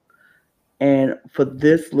look. And for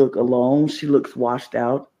this look alone, she looks washed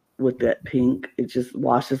out with that pink. It just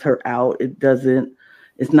washes her out.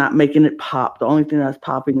 It's not making it pop. The only thing that's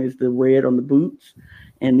popping is the red on the boots.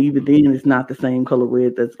 And even then, it's not the same color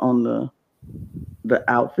red that's on the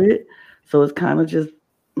outfit. So it's kind of just,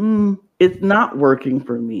 it's not working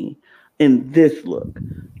for me in this look.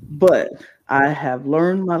 But I have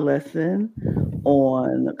learned my lesson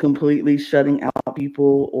on completely shutting out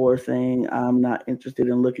people or saying I'm not interested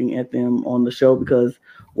in looking at them on the show, because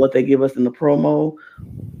what they give us in the promo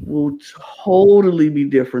will totally be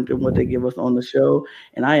different than what they give us on the show.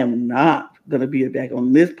 And I am not going to be back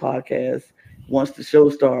on this podcast once the show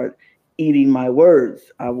starts eating my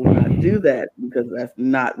words. I will not do that, because that's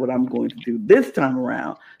not what I'm going to do this time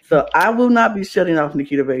around. So I will not be shutting off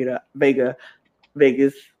Nikita Vegas.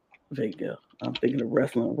 I'm thinking of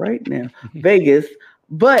wrestling right now. Vegas.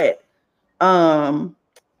 But I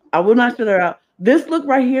will not shut her out. This look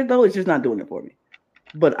right here, though, is just not doing it for me.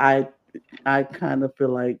 But I kind of feel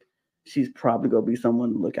like she's probably going to be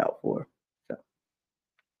someone to look out for. So.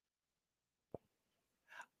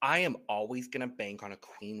 I am always going to bank on a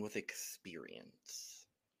queen with experience.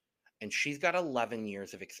 And she's got 11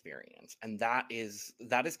 years of experience. And that is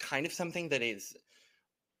kind of something that is,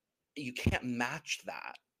 you can't match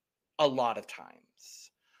that a lot of times.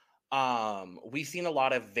 We've seen a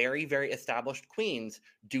lot of very, very established queens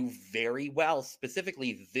do very well,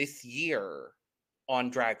 specifically this year on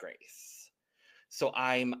Drag Race. So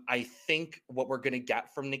I think what we're going to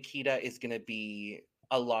get from Nikita is going to be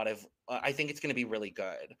a lot of, I think it's going to be really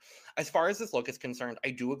good. As far as this look is concerned, I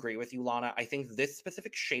do agree with you, Lana. I think this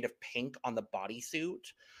specific shade of pink on the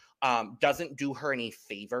bodysuit doesn't do her any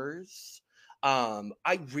favors.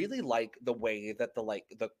 I really like the way that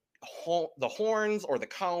the horns or the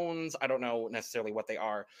cones, I don't know necessarily what they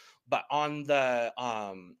are, but on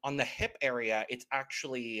the hip area, it's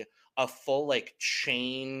actually a full like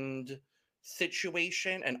chained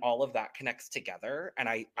situation, and all of that connects together, and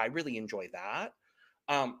I really enjoy that.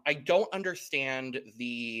 I don't understand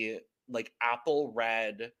the like apple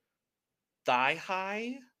red thigh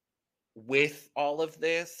high with all of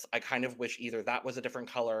this. I kind of wish either that was a different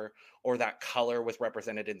color or that color was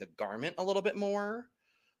represented in the garment a little bit more.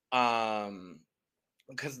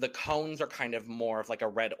 Because the cones are kind of more of like a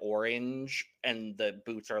red orange, and the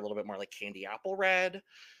boots are a little bit more like candy apple red.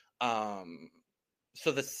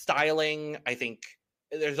 So the styling, I think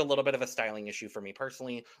there's a little bit of a styling issue for me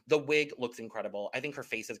personally. The wig looks incredible. I think her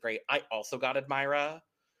face is great. I also got Admira,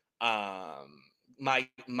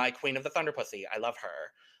 my queen of the Thunder Pussy. I love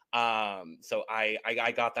her. So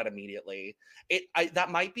I got that immediately.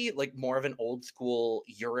 That might be like more of an old school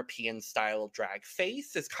European style drag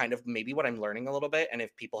face is kind of maybe what I'm learning a little bit. And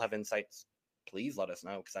if people have insights, please let us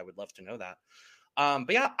know because I would love to know that.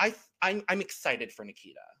 But yeah, I'm excited for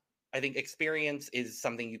Nikita. I think experience is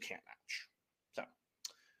something you can't match. So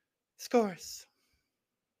scores.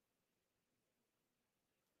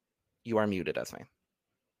 You are muted, Esme.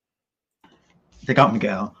 They got me,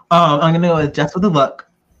 girl. I'm gonna go with just for the look.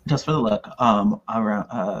 Just for the look.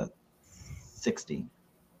 Around 60.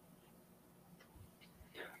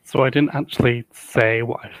 So I didn't actually say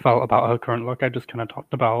what I felt about her current look. I just kind of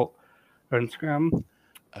talked about her Instagram.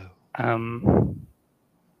 Oh.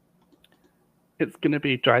 It's gonna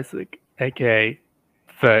be Drysick, aka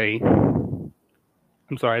 30.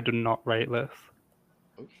 I'm sorry, I did not rate this.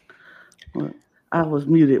 Well, I was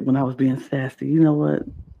muted when I was being sassy. You know what?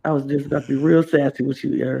 I was just about to be real sassy with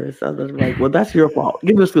you, Eris. I was like, well, that's your fault.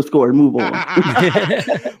 Give us the score and move on.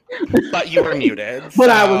 But you were muted. But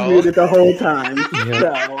I was muted the whole time.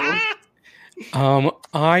 So.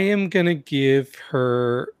 I am going to give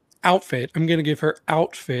her outfit. I'm going to give her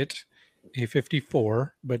outfit a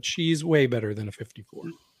 54, but she's way better than a 54.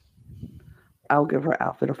 I'll give her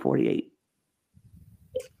outfit a 48.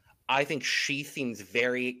 I think she seems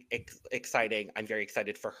very exciting. I'm very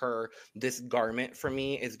excited for her. This garment for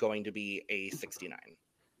me is going to be a 69.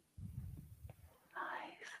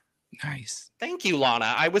 Nice. Thank you,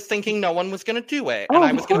 Lana. I was thinking no one was going to do it, and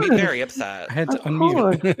I was going to be very upset. I had to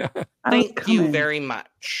unmute. Thank you very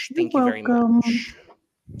much. Thank you very much.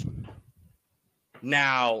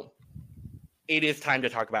 Now, it is time to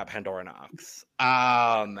talk about Pandora Knox.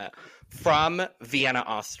 From Vienna,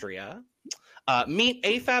 Austria. Meet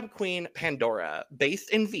AFAB queen Pandora,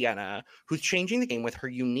 based in Vienna, who's changing the game with her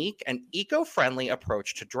unique and eco-friendly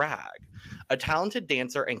approach to drag. A talented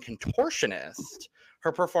dancer and contortionist,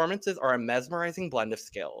 her performances are a mesmerizing blend of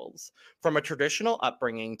skills. From a traditional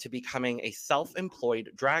upbringing to becoming a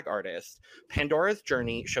self-employed drag artist, Pandora's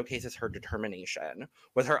journey showcases her determination.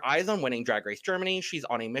 With her eyes on winning Drag Race Germany, she's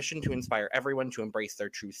on a mission to inspire everyone to embrace their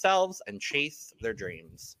true selves and chase their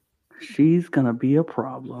dreams. She's gonna be a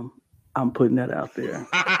problem. I'm putting that out there.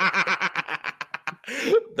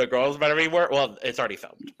 The girls better be well, it's already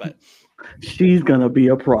filmed, but she's gonna be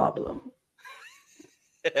a problem.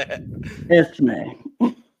 Esme.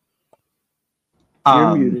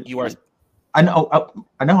 You're muted. You are. I know.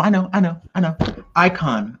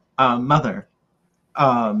 Icon. Mother.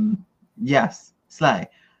 Yes. Slay.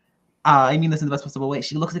 I mean this in the best possible way.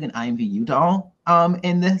 She looks like an IMVU doll.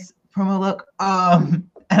 In this promo look.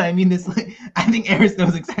 And I mean this, like, I think Eris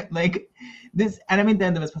knows exactly, like, this, and I mean that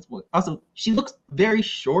in the best possible way. Also, she looks very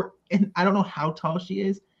short, and I don't know how tall she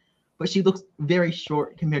is, but she looks very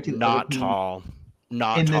short compared to not tall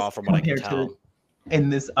from what I can tell. In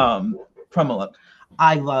this promo look.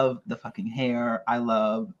 I love the fucking hair. I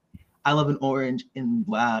love an orange in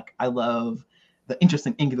black. I love the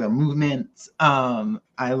interesting angular movements.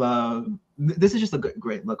 This is just a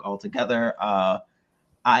great look altogether.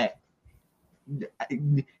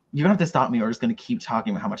 You're gonna have to stop me, or just gonna keep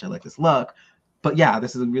talking about how much I like this look. But yeah,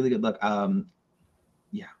 this is a really good look.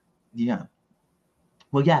 Yeah.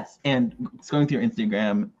 Well, yes, and going through your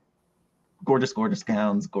Instagram, gorgeous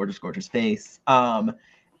gowns, gorgeous face.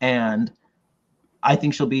 And I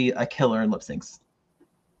think she'll be a killer in lip syncs.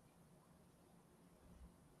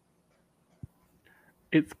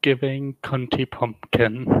 It's giving cunty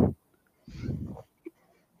pumpkin.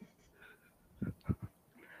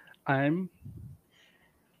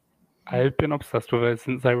 I've been obsessed with her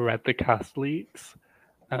since I read the cast leaks.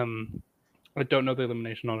 I don't know the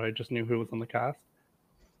elimination order, I just knew who was on the cast.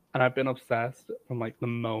 And I've been obsessed from like the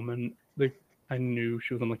moment I knew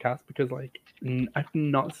she was on the cast, because like I've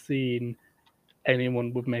not seen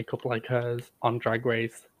anyone with makeup like hers on Drag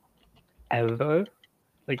Race ever.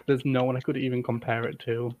 Like there's no one I could even compare it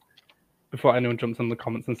to. Before anyone jumps in the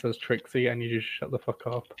comments and says Trixie, I need you to shut the fuck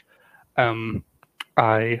up.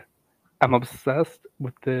 I'm obsessed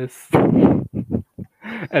with this.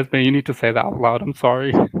 Esme, you need to say that out loud. I'm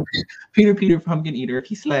sorry. Peter Pumpkin Eater,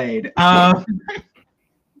 he slayed. I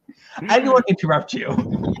didn't want to interrupt you.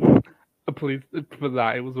 Please, for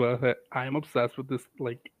that, it was worth it. I am obsessed with this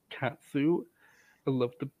like cat suit. I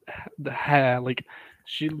love the hair. Like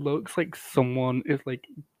she looks like someone is like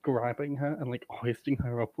grabbing her and like hoisting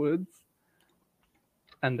her upwards.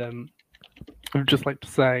 And I would just like to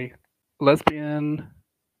say, lesbian.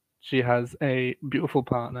 She has a beautiful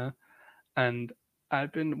partner, and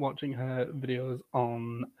I've been watching her videos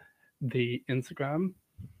on the Instagram.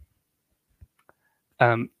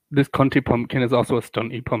 This cunty pumpkin is also a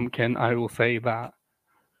stunty pumpkin. I will say that.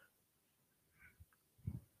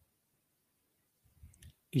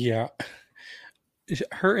 Yeah.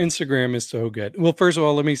 Her Instagram is so good. Well, first of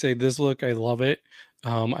all, let me say this look, I love it.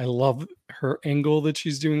 I love her angle that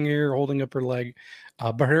she's doing here, holding up her leg.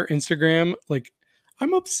 But her Instagram, like,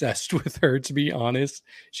 I'm obsessed with her, to be honest.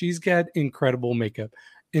 She's got incredible makeup.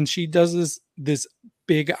 And she does this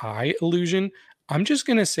big eye illusion. I'm just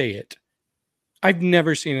gonna say it. I've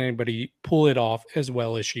never seen anybody pull it off as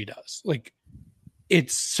well as she does. Like,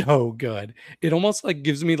 it's so good. It almost like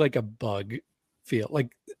gives me like a bug feel.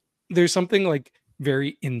 Like there's something like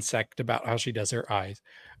very insect about how she does her eyes.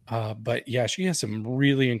 But yeah, she has some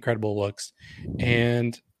really incredible looks.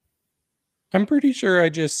 And I'm pretty sure I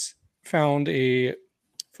just found a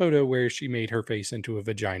photo where she made her face into a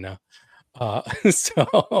vagina.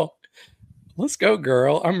 So let's go,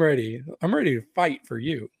 girl. I'm ready. I'm ready to fight for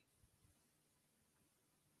you.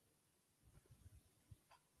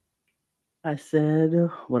 I said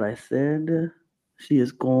what I said. She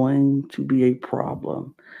is going to be a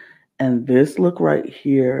problem. And this look right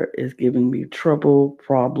here is giving me trouble,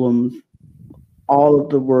 problems, all of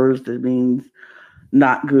the words that means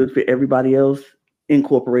not good for everybody else.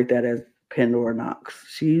 Incorporate that as Pandora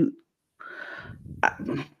Knox.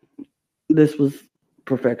 This was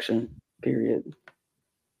perfection, period.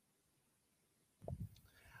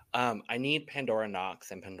 I need Pandora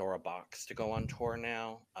Knox and Pandora Box to go on tour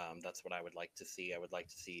now. That's what I would like to see. I would like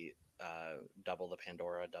to see double the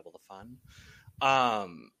Pandora, double the fun.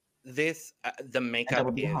 The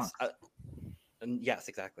makeup is yes,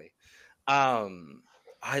 exactly. I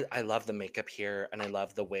love the makeup here, and I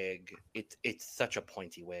love the wig. It's such a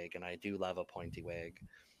pointy wig, and I do love a pointy wig.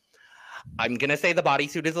 I'm gonna say the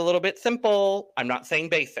bodysuit is a little bit simple. I'm not saying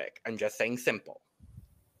basic. I'm just saying simple.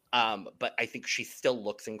 But I think she still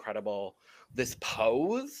looks incredible. This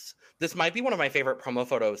pose, this might be one of my favorite promo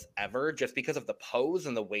photos ever, just because of the pose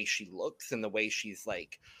and the way she looks and the way she's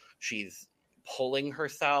pulling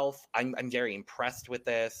herself. I'm very impressed with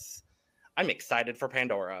this. I'm excited for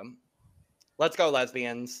Pandora. Let's go,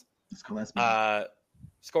 lesbians. Let's go, lesbians.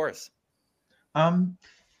 Scores. Am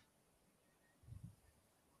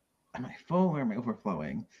I full or am I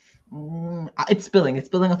overflowing? It's spilling. It's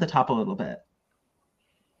spilling off the top a little bit.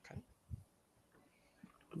 Okay.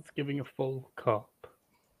 It's giving a full cup.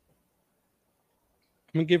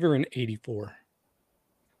 I'm gonna give her an 84.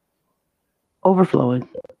 Overflowing.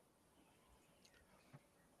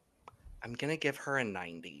 I'm gonna give her a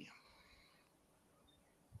 90.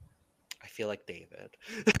 I feel like David.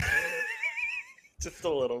 Just a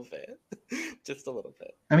little bit. Just a little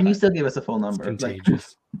bit. I mean, you still gave us a full number. It's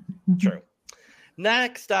contagious. True.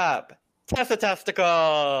 Next up, Tessa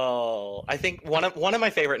Testicle. I think one of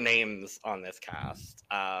my favorite names on this cast.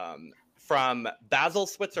 From Basel,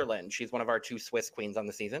 Switzerland. She's one of our 2 Swiss queens on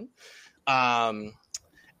the season.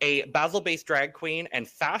 A Basel-based drag queen and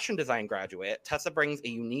fashion design graduate, Tessa brings a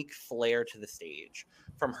unique flair to the stage.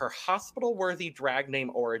 From her hospital-worthy drag name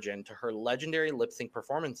origin to her legendary lip-sync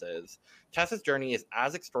performances, Tessa's journey is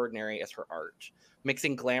as extraordinary as her art.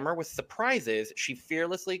 Mixing glamour with surprises, she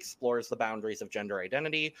fearlessly explores the boundaries of gender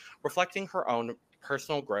identity, reflecting her own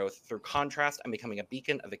personal growth through contrast and becoming a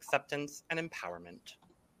beacon of acceptance and empowerment.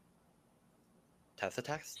 Tessa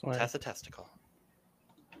Testicle.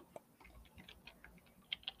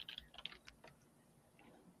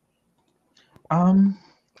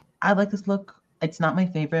 I like this look. It's not my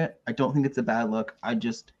favorite. I don't think it's a bad look.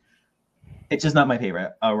 It's just not my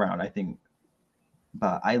favorite around, I think.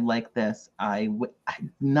 But I like this. I'm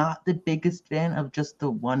not the biggest fan of just the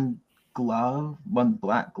one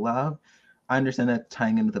black glove. I understand that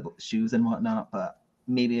tying into the shoes and whatnot, but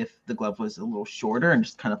maybe if the glove was a little shorter and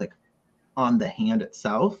just kind of like on the hand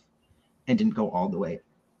itself and didn't go all the way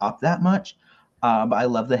up that much. But I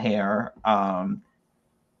love the hair.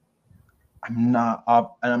 I'm not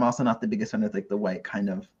up, and I'm also not the biggest fan of like the white kind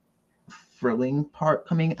of frilling part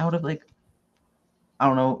coming out of like, I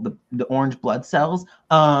don't know, the orange blood cells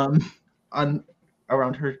on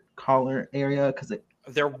around her collar area, because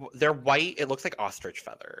they're white. It looks like ostrich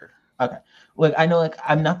feather. Okay, like I know, like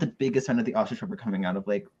I'm not the biggest fan of the ostrich feather coming out of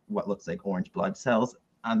like what looks like orange blood cells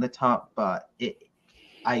on the top, but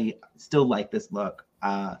I still like this look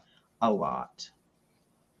a lot.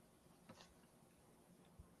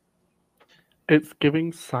 It's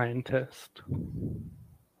giving scientist.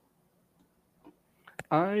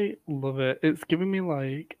 I love it. It's giving me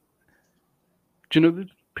like, do you know the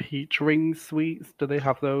peach ring sweets? Do they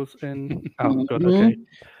have those in? Oh, good. Okay.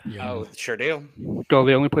 Yeah. Oh, sure do. Girl,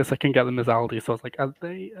 the only place I can get them is Aldi. So I was like, are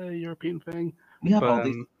they a European thing? We have all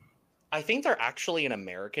these. I think they're actually an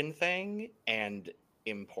American thing and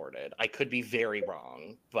imported. I could be very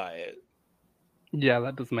wrong, but yeah,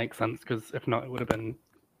 that does make sense, because if not, it would have been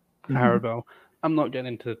Haribo. I'm not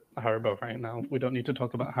getting into Haribo right now. We don't need to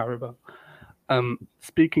talk about Haribo.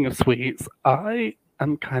 Speaking of sweets, I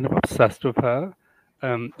am kind of obsessed with her.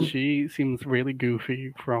 She seems really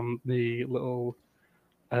goofy from the little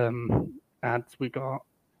ads we got,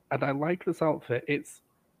 and I like this outfit. It's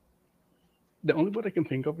the only word I can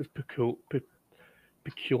think of is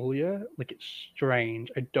peculiar. Like, it's strange.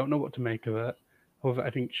 I don't know what to make of it. However, I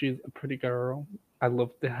think she's a pretty girl. I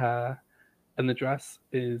love the hair, and the dress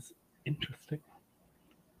is interesting.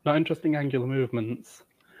 Not interesting angular movements,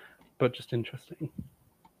 but just interesting.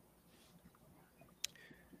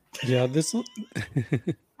 Yeah, this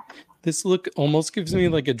look almost gives me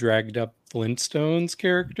like a dragged up Flintstones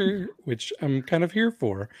character, which I'm kind of here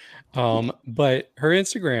for. But her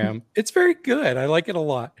Instagram, it's very good. I like it a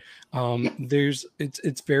lot.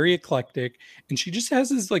 It's very eclectic, and she just has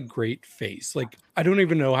this like great face. Like, I don't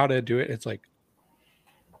even know how to do it. It's like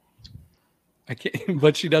I can't,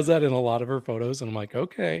 but she does that in a lot of her photos, and I'm like,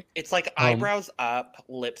 okay. It's like eyebrows up,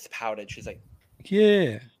 lips pouted. She's like,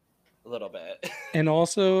 yeah, a little bit. And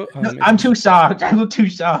also, I'm too shocked. I'm too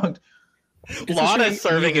shocked. Lana's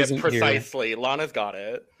serving it precisely. Here. Lana's got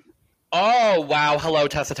it. Oh, wow. Hello,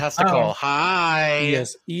 Tessa Testicle. Oh. Hi.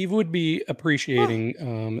 Yes, Eve would be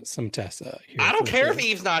appreciating some Tessa. Here I don't care if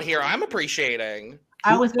Eve's not here. I'm appreciating.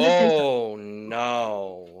 I was going to say oh,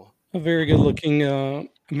 no. A very good looking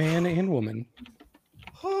man and woman.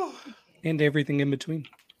 And everything in between.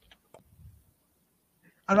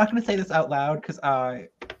 I'm not going to say this out loud because I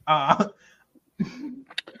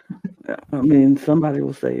mean, somebody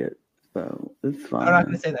will say it, so it's fine. I'm not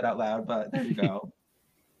going to say that out loud, but there you go.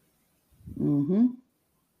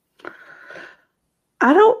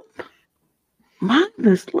 I don't mind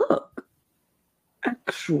this look.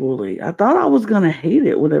 Actually, I thought I was going to hate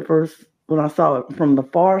it when I saw it from the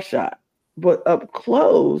far shot, but up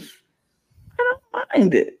close, I don't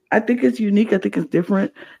mind it. I think it's unique. I think it's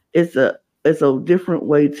different. It's a different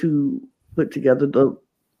way to put together the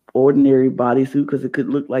ordinary bodysuit, because it could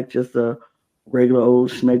look like just a regular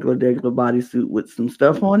old schmegler degular bodysuit with some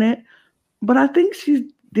stuff on it. But I think she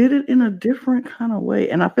did it in a different kind of way.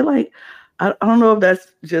 And I feel like, I don't know if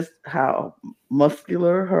that's just how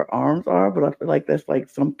muscular her arms are, but I feel like that's like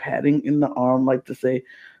some padding in the arm, like to say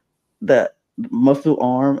that muscle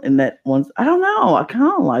arm in that one. I don't know. I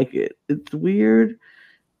kind of like it. It's weird.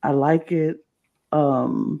 I like it.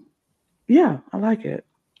 Yeah, I like it.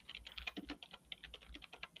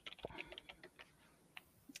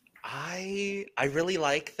 I really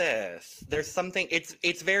like this. There's something,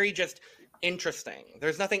 it's very just interesting.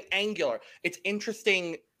 There's nothing angular. It's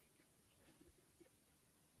interesting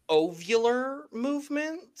ovular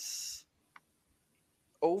movements.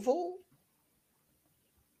 Oval?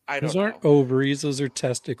 I don't know. Those aren't ovaries, those are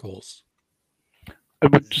testicles. I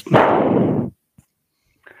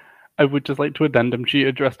would just like to addendum. She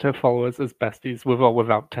addressed her followers as besties with or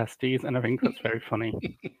without testes, and I think that's very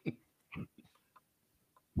funny.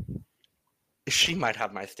 She might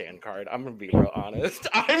have my stand card. I'm going to be real honest.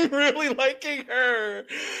 I'm really liking her.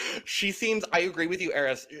 She seems, I agree with you,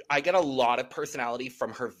 Eris. I get a lot of personality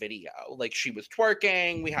from her video. Like, she was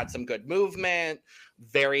twerking. We had some good movement.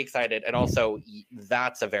 Very excited. And also,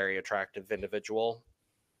 that's a very attractive individual.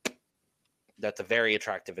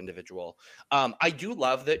 I do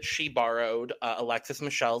love that she borrowed Alexis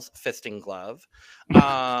Michelle's fisting glove.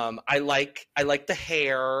 I like the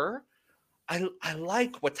hair. I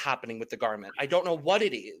like what's happening with the garment. I don't know what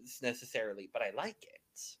it is necessarily, but I like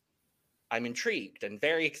it. I'm intrigued and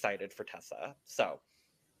very excited for Tessa. So,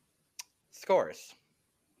 scores.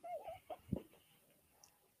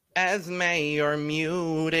 Esme, you're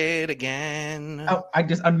muted again. Oh, I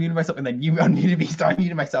just unmuted myself and then you unmuted me, so I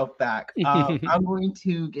muted myself back. I'm going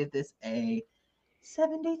to give this a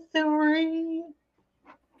 73.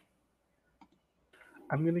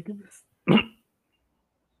 I'm going to give this...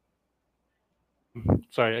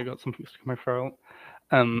 Sorry, I got something stuck in my throat.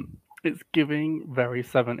 It's giving very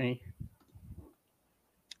 70.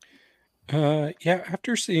 Yeah,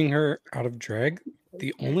 after seeing her out of drag,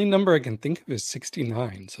 the only number I can think of is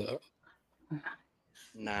 69. So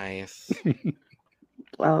nice.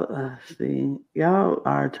 Well, see, y'all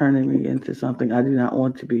are turning me into something I do not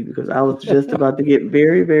want to be, because I was just about to get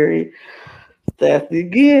very, very sassy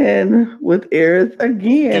again with Eris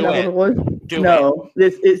again.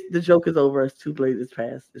 The joke is over. It's too late. It's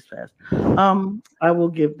past. I will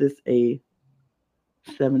give this a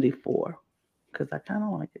 74 because I kind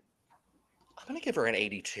of like it. I'm gonna give her an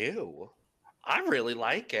 82. I really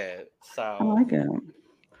like it. So I like it.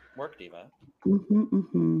 Work, Diva.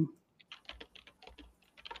 Mm-hmm.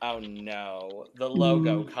 Oh no, the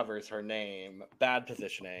logo covers her name. Bad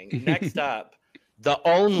positioning. Next up, the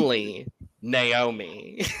only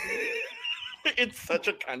Naomi. It's such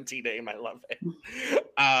a cunty name. I love it.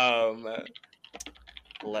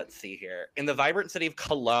 Let's see here. In the vibrant city of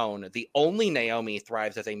Cologne, the only Naomi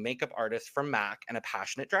thrives as a makeup artist from MAC and a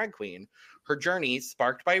passionate drag queen. Her journey,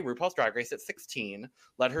 sparked by RuPaul's Drag Race at 16,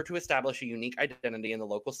 led her to establish a unique identity in the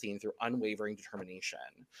local scene through unwavering determination.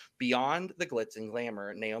 Beyond the glitz and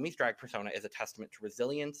glamour, Naomi's drag persona is a testament to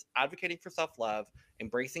resilience, advocating for self-love,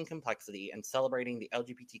 embracing complexity, and celebrating the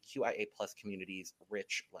LGBTQIA+ community's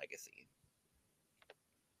rich legacy.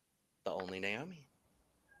 The only Naomi.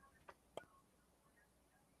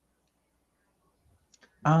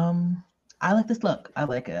 I like this look. I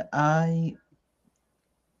like it.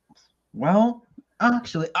 Well,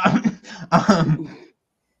 actually, I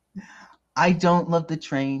don't love the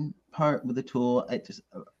train part with the tool.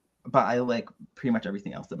 But I like pretty much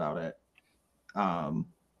everything else about it.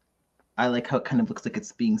 I like how it kind of looks like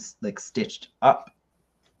it's being like stitched up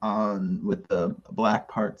with the black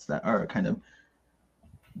parts that are kind of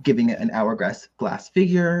giving it an hourglass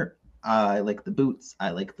figure. I like the boots. I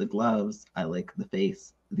like the gloves. I like the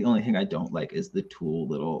face. The only thing I don't like is the tool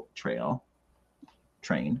little train.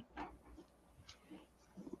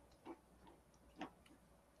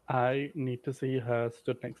 I need to see her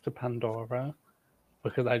stood next to Pandora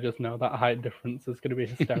because I just know that height difference is going to be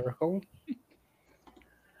hysterical.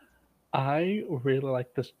 I really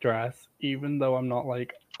like this dress, even though I'm not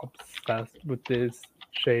like obsessed with this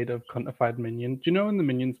shade of Cuntified Minion. Do you know in the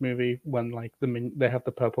Minions movie when like they have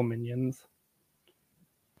the purple minions?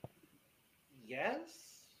 Yes.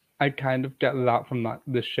 I kind of get that from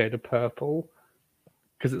this shade of purple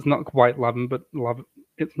because it's not quite lavender, but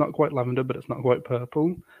it's not quite lavender, but it's not quite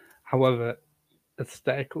purple. However,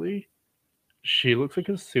 aesthetically, she looks like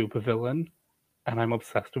a supervillain, and I'm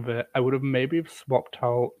obsessed with it. I would have maybe swapped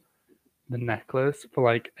out the necklace for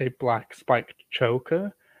like a black spiked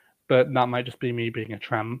choker, but that might just be me being a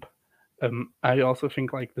tramp. I also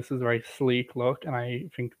think like this is a very sleek look, and I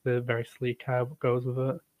think the very sleek hair goes with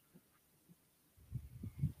it.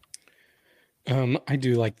 I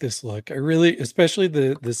do like this look. I really, especially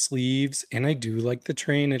the sleeves, and I do like the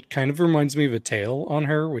train. It kind of reminds me of a tail on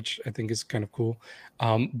her, which I think is kind of cool.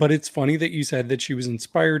 But it's funny that you said that she was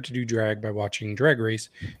inspired to do drag by watching Drag Race,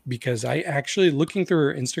 because I actually, looking through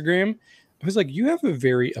her Instagram, I was like, you have a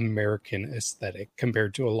very American aesthetic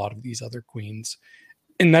compared to a lot of these other queens.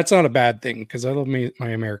 And that's not a bad thing, because I love my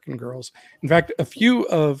American girls. In fact, a few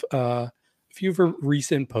of her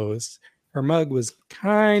recent posts, her mug was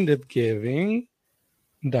kind of giving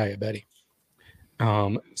Daya Betty.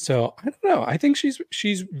 So I don't know. I think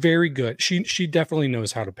she's very good. She definitely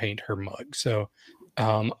knows how to paint her mug. So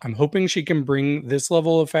I'm hoping she can bring this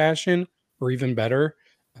level of fashion or even better.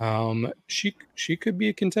 She could be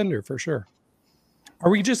a contender for sure. Are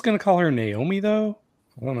we just gonna call her Naomi though?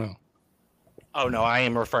 I don't know. Oh no, I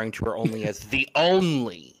am referring to her only as the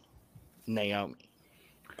only Naomi.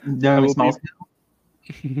 Naomi Smalls.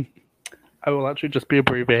 I will actually just be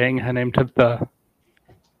abbreviating her name to the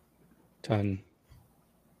Ton.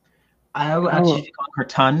 I will actually call her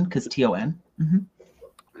Ton because Ton. Mm-hmm.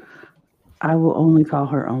 I will only call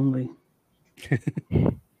her Only.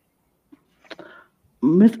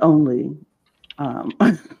 Miss Only. I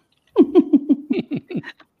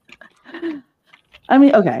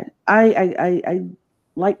mean, okay. I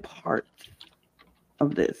like parts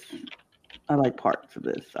of this. I like parts of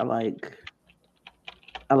this. I like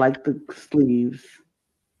the sleeves.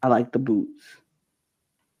 I like the boots.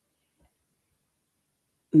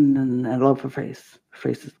 And I love her face. Her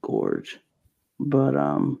face is gorge. But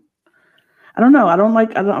I don't know.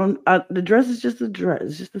 The dress is just a dress.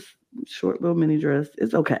 It's just a short little mini dress.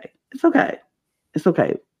 It's okay. It's okay. It's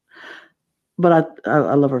okay. But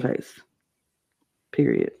I love her face.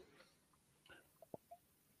 Period.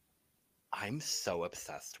 I'm so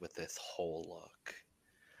obsessed with this whole look.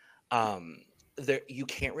 You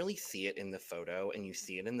can't really see it in the photo, and you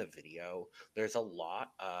see it in the video. There's a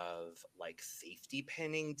lot of like safety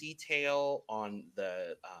pinning detail on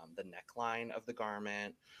the neckline of the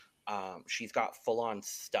garment. She's got full-on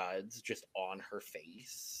studs just on her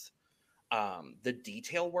face. The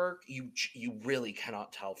detail work, you really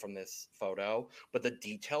cannot tell from this photo, but the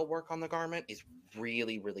detail work on the garment is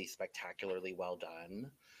really, really spectacularly well done.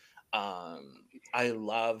 I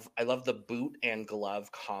love the boot and glove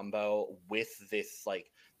combo with this, like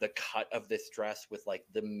the cut of this dress with like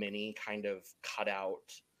the mini kind of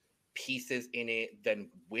cutout pieces in it, then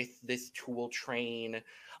with this tool train.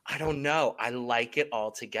 I don't know. I like it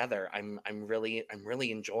all together. I'm really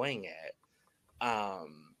enjoying it.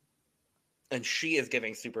 And she is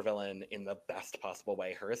giving supervillain in the best possible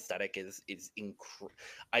way. Her aesthetic is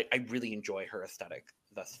I really enjoy her aesthetic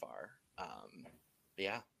thus far.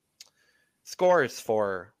 Yeah. Scores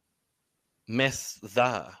for Miss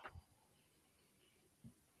The.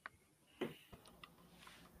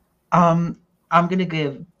 I'm gonna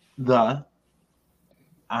give the.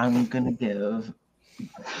 I'm gonna give.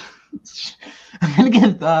 I'm gonna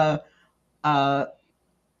give the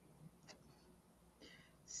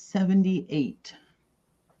 78.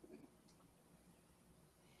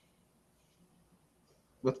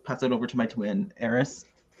 Let's pass it over to my twin, Eris.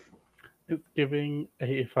 It's giving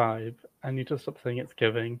 85. I need to stop saying it's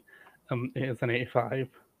giving. It is an 85.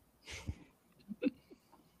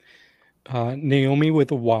 Naomi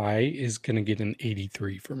with a Y is going to get an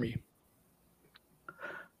 83 for me.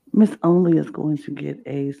 Miss Only is going to get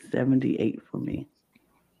a 78 for me.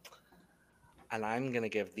 And I'm going to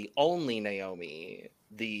give the only Naomi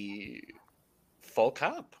the full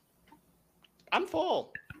cup. I'm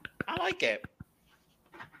full. I like it.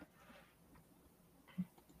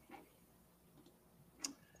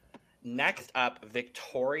 Next up,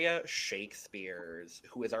 Victoria Shakespears,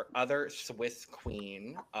 who is our other Swiss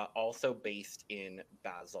queen, also based in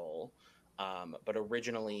Basel. But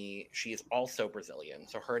originally, she is also Brazilian.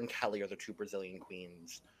 So her and Kelly are the two Brazilian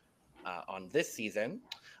queens on this season.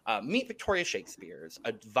 Meet Victoria Shakespears,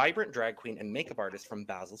 a vibrant drag queen and makeup artist from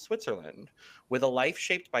Basel, Switzerland. With a life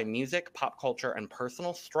shaped by music, pop culture, and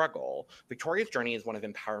personal struggle, Victoria's journey is one of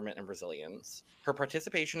empowerment and resilience. Her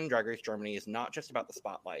participation in Drag Race Germany is not just about the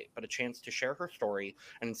spotlight, but a chance to share her story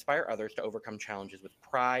and inspire others to overcome challenges with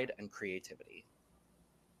pride and creativity.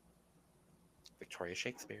 Victoria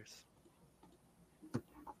Shakespears.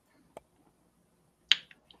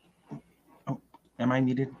 Oh, am I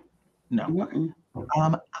muted? No. Mm-mm.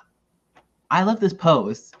 I love this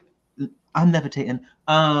pose. I'm levitating.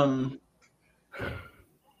 I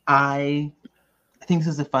think this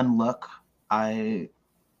is a fun look. I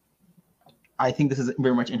think this is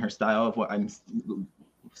very much in her style of what I'm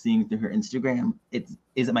seeing through her Instagram. Is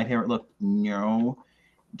it my favorite look? No.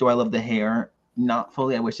 Do I love the hair? Not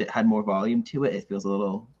fully. I wish it had more volume to it. It feels a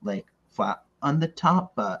little like flat on the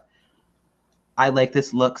top, but I like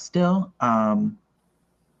this look still.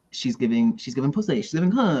 She's giving pussy. She's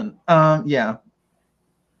giving hun. Yeah.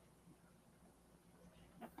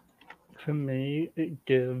 For me, it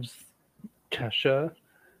gives Kesha.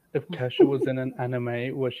 If Kesha was in an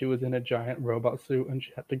anime where she was in a giant robot suit and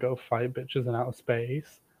she had to go fight bitches in outer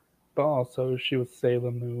space, but also she was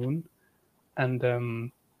Sailor Moon, and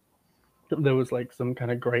there was like some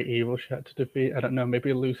kind of great evil she had to defeat. I don't know,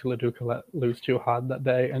 maybe Lucy LaDuca let loose too hard that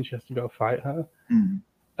day and she has to go fight her.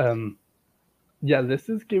 Yeah, this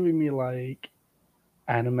is giving me like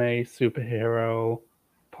anime superhero,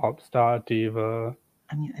 pop star diva.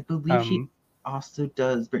 I mean, I believe she also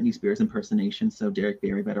does Britney Spears impersonation, so Derek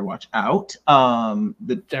Barry better watch out.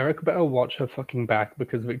 Derek better watch her fucking back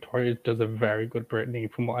because Victoria does a very good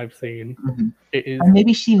Britney from what I've seen. Mm-hmm. It is, and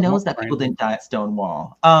maybe she knows that people didn't die at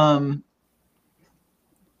Stonewall. I'm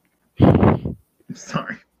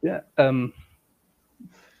sorry. Yeah.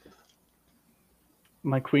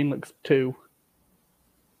 My queen looks 2.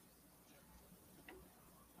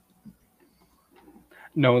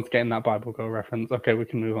 No one's getting that Bible Girl reference. Okay, we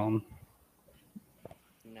can move on.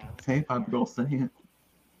 No. Okay, Bible Girl, say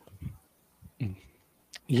it.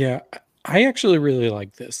 Yeah, I actually really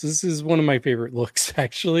like this. This is one of my favorite looks,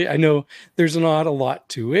 actually. I know there's not a lot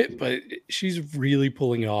to it, but she's really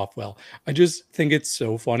pulling it off well. I just think it's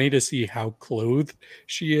so funny to see how clothed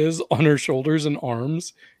she is on her shoulders and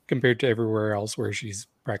arms compared to everywhere else where she's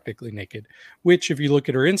practically naked. Which, if you look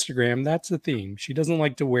at her Instagram, that's the theme. She doesn't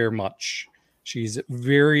like to wear much. She's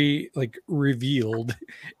very like revealed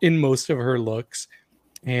in most of her looks.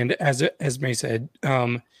 And as May said,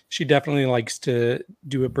 she definitely likes to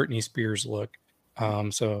do a Britney Spears look.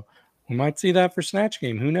 So we might see that for Snatch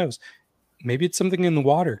Game. Who knows? Maybe it's something in the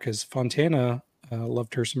water because Fontana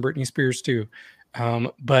loved her some Britney Spears too.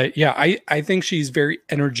 But yeah, I think she's very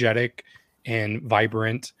energetic and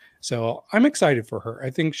vibrant. So I'm excited for her.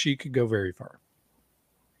 I think she could go very far.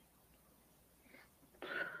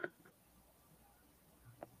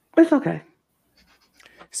 It's okay.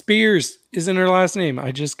 Spears isn't her last name.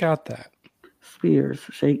 I just got that. Spears.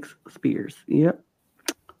 Shakespears. Yep.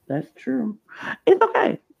 That's true. It's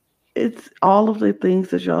okay. It's all of the things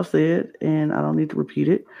that y'all said, and I don't need to repeat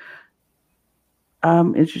it.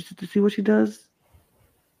 I'm interested to see what she does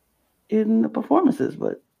in the performances,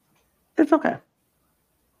 but it's okay.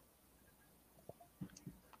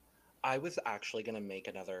 I was actually gonna make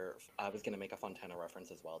I was gonna make a Fontana reference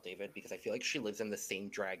as well, David, because I feel like she lives in the same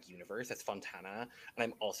drag universe as Fontana, and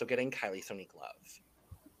I'm also getting Kylie Sonique Love.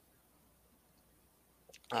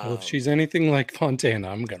 Well, if she's anything like Fontana,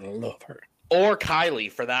 I'm gonna love her. Or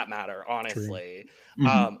Kylie, for that matter. Honestly,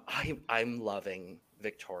 I'm loving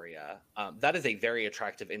Victoria. That is a very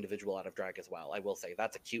attractive individual out of drag as well. I will say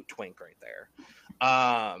that's a cute twink right there.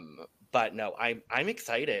 But no, I'm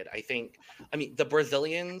excited. I mean, the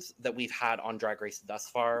Brazilians that we've had on Drag Race thus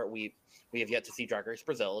far, we have yet to see Drag Race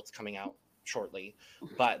Brazil. It's coming out shortly,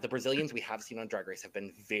 but the Brazilians we have seen on Drag Race have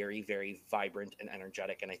been very, very vibrant and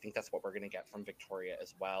energetic, and I think that's what we're going to get from Victoria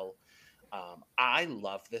as well. I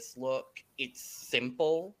love this look. It's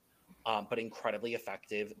simple, but incredibly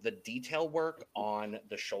effective. The detail work on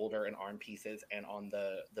the shoulder and arm pieces and on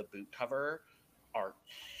the boot cover are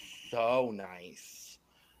so nice.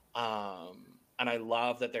 And I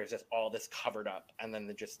love that there's just all this covered up and then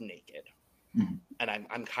they're just naked. Mm-hmm. And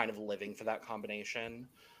I'm kind of living for that combination.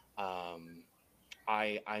 I'm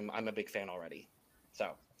a big fan already.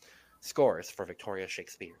 So, scores for Victoria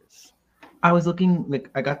Shakespeare's. I was looking, like,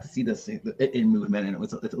 I got to see this in movement, and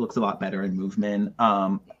it looks a lot better in movement,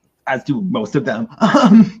 as do most of them.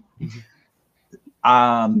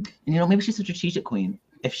 And, you know, maybe she's a strategic queen.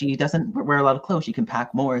 If she doesn't wear a lot of clothes, she can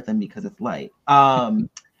pack more than because it's light.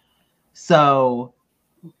 So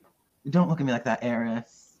don't look at me like that,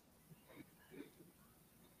 Eris.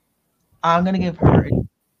 I'm gonna give her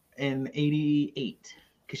an 88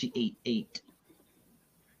 because she ate 8.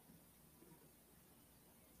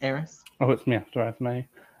 Eris? Oh, it's me after Esme.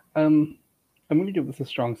 I'm gonna give this a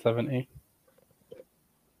strong 70.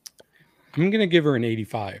 I'm gonna give her an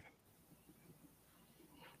 85.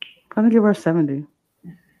 I'm gonna give her a 70.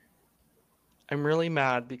 I'm really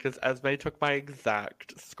mad because Esme took my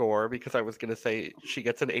exact score because I was going to say she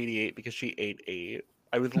gets an 88 because she ate 8.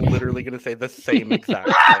 I was literally going to say the same exact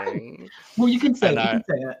thing. Well, you can say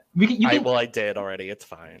it. Well, I did already. It's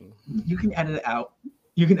fine. You can edit it out.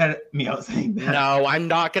 You can edit me out saying that. No, I'm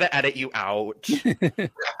not going to edit you out.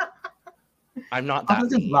 I'm not that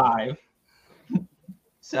This is live.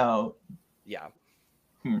 So, yeah.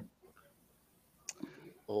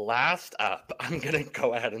 Last up, I'm going to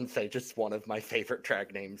go ahead and say just one of my favorite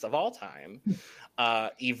drag names of all time.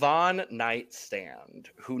 Yvonne Nightstand,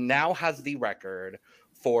 who now has the record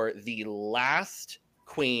for the last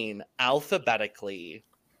queen alphabetically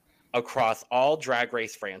across all Drag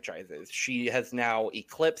Race franchises. She has now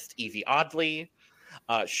eclipsed Evie Oddly.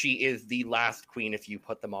 She is the last queen if you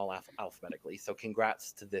put them all alphabetically. So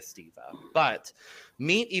congrats to this diva. But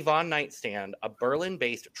meet Yvonne Nightstand, a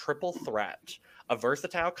Berlin-based triple threat, a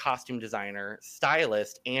versatile costume designer,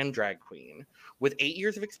 stylist, and drag queen. With 8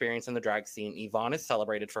 years of experience in the drag scene, Yvonne is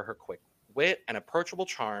celebrated for her quick wit and approachable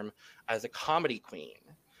charm as a comedy queen.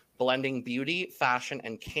 Blending beauty, fashion,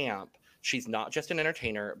 and camp, she's not just an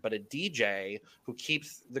entertainer, but a DJ who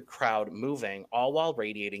keeps the crowd moving, all while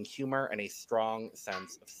radiating humor and a strong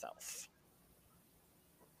sense of self.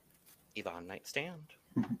 Yvonne Nightstand.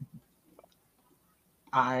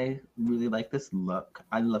 I really like this look.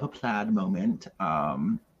 I love a plaid moment. I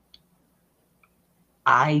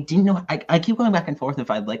didn't know. I keep going back and forth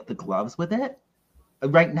if I like the gloves with it.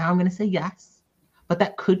 Right now, I'm going to say yes, but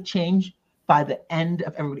that could change by the end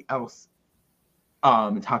of everybody else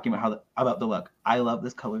talking about the look. I love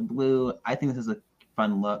this color blue. I think this is a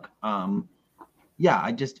fun look.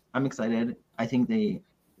 Yeah, I'm excited. I think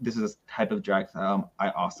this is a type of drag style I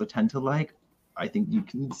also tend to like. I think you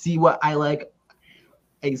can see what I like.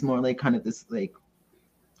 It's more like kind of this like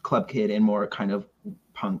club kid and more kind of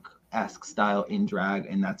punk-esque style in drag,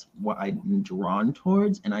 and that's what I'm drawn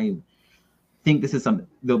towards. And I think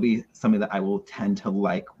there'll be something that I will tend to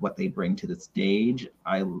like what they bring to the stage.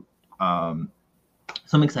 So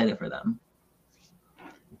I'm excited for them.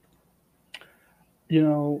 You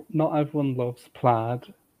know, not everyone loves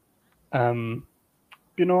plaid. You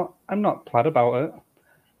know, I'm not plaid about it.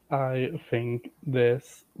 I think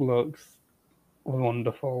this looks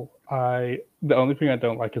wonderful. The only thing I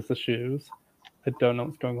don't like is the shoes. I don't know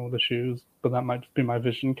what's going on with the shoes, but that might just be my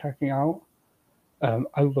vision cacking out.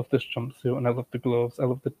 I love this jumpsuit and I love the gloves. I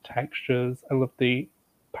love the textures. I love the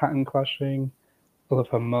pattern clashing. I love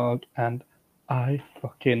her mug, and let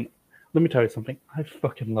me tell you something. I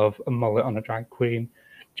fucking love a mullet on a drag queen.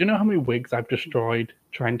 Do you know how many wigs I've destroyed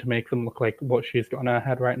trying to make them look like what she's got on her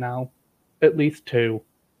head right now? At least 2.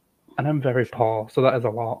 And I'm very poor, so that is a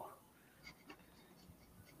lot.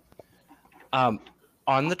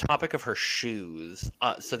 On the topic of her shoes,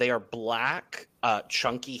 so they are black,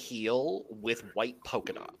 chunky heel with white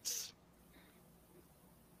polka dots.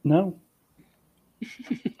 No.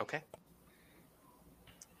 Okay.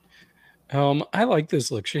 I like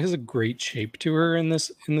this look. She has a great shape to her in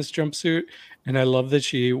this jumpsuit, and I love that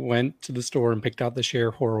she went to the store and picked out the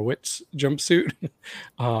Cher Horowitz jumpsuit.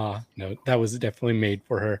 No, that was definitely made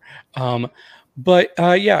for her. But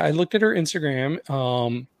yeah, I looked at her Instagram.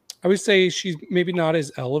 I would say she's maybe not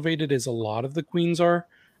as elevated as a lot of the queens are,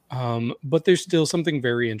 but there's still something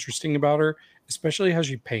very interesting about her, especially how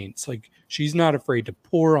she paints. Like she's not afraid to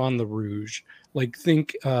pour on the rouge. Like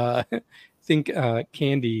think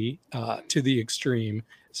Candy to the extreme.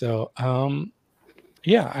 So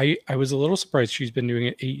yeah, I was a little surprised she's been doing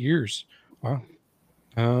it 8 years. Wow.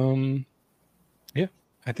 Yeah,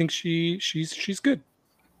 I think she's good.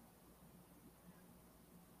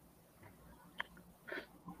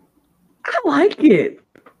 I like it.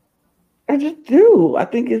 I just do. I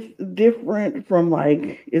think it's different from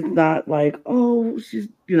like, it's not like, oh, she's,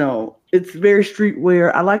 it's very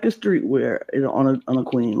streetwear. I like the streetwear on a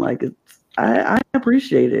queen. Like I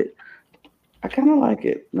appreciate it. I kind of like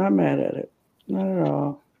it. Not mad at it. Not at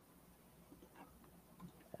all.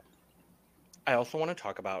 I also want to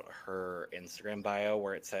talk about her Instagram bio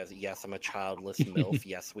where it says, "Yes, I'm a childless MILF.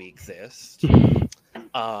 Yes, we exist."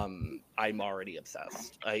 I'm already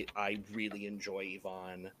obsessed. I really enjoy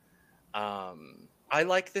Yvonne. I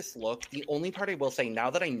like this look. The only part I will say, now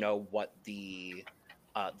that I know what the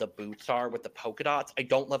boots are with the polka dots, I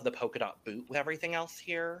don't love the polka dot boot with everything else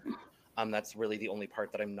here. That's really the only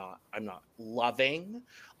part that I'm not loving.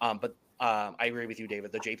 But I agree with you,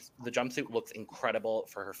 David. The jumpsuit looks incredible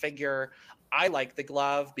for her figure. I like the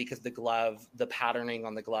glove because the patterning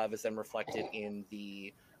on the glove is then reflected in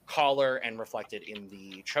the collar and reflected in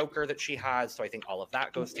the choker that she has. So I think all of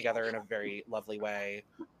that goes together in a very lovely way.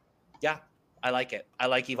 Yeah, I like it. I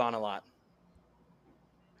like Yvonne a lot.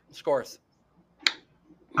 Scores.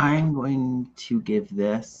 I'm going to give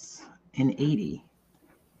this an 80.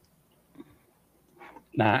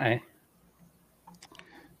 Nah.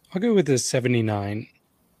 I'll go with a 79.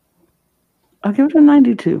 I'll give it a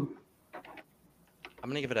 92. I'm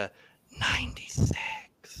going to give it a 96.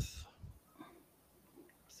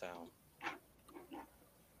 So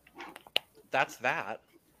that's that.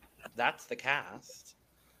 That's the cast.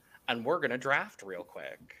 And we're going to draft real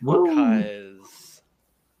quick. Whoa. Because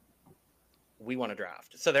we want to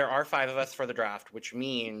draft. So there are 5 of us for the draft, which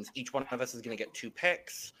means each one of us is going to get 2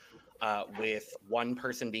 picks, with one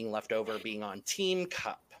person being left over being on Team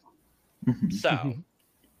Cup. So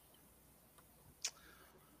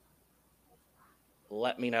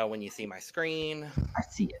let me know when you see my screen. I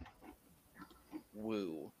see it.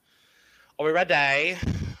 Woo. Are we ready?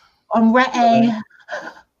 I'm ready.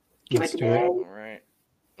 Let's do it. All right.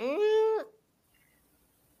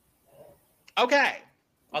 Okay.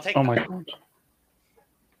 I'll take Oh that. my god.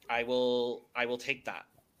 I will take that.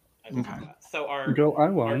 I will take that. So our Girl, I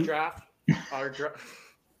won. draft.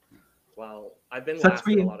 Well, I've been Sucks last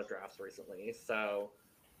for in a you. lot of drafts recently. So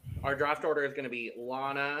our draft order is going to be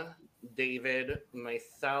Lana, David,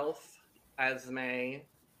 myself, Esme, and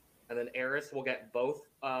then Eris will get both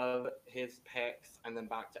of his picks, and then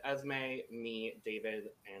back to Esme, me, David,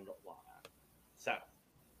 and Lana. So,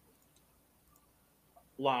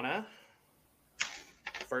 Lana,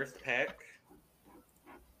 first pick.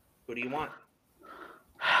 Who do you want?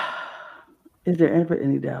 Is there ever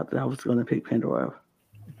any doubt that I was going to pick Pandora?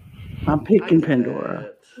 I'm picking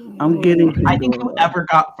Pandora. I'm getting Pandora. I think whoever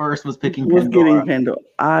got first was picking was Pandora. getting Pandora.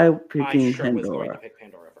 I'm picking I sure was going Pandora. to pick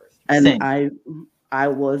Pandora first. And Same. I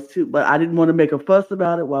was too, but I didn't want to make a fuss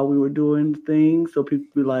about it while we were doing things. So people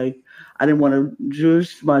be like, I didn't want to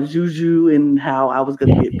juice my juju and how I was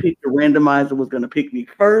going to get picked. The randomizer was going to pick me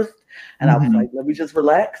first. And I was like, let me just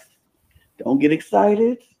relax. Don't get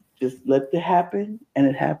excited. Just let it happen. And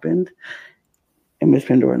it happened. And Miss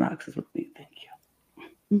Pandora Knox is with me. Thank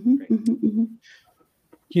you.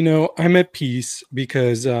 You know, I'm at peace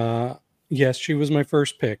because, yes, she was my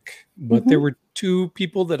first pick, but there were 2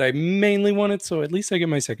 people that I mainly wanted, so at least I get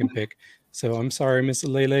my second pick. So I'm sorry, Miss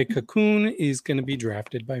Lele Cocoon is going to be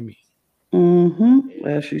drafted by me.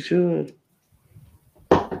 Well, she should.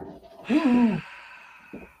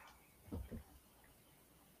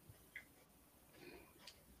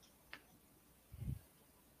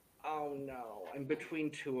 Oh no, I'm between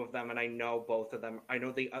 2 of them, and I know both of them. I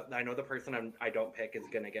know the person I don't pick is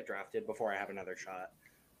gonna get drafted before I have another shot.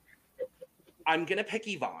 I'm gonna pick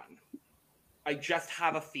Yvonne. I just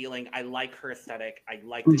have a feeling. I like her aesthetic. I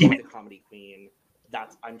like that she's a comedy queen.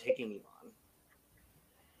 I'm taking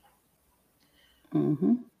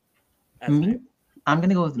Yvonne. I'm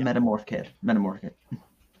gonna go with Metamorph Kid.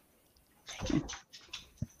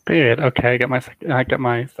 Period. Okay, I get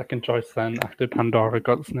my second choice then after Pandora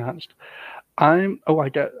got snatched. I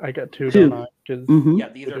get two, Two. don't I? 'Cause Mhm. Yeah,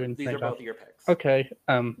 these we're are doing these same are both task. of your picks. Okay,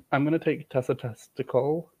 I'm gonna take Tessa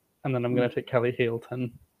Testicle, and then I'm gonna take Kelly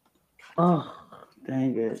Hilton. Oh,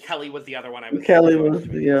 dang it. Kelly was the other one I was. Kelly going was to,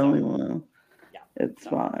 the so, only one. Yeah. It's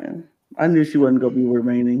So. fine. I knew she wasn't gonna be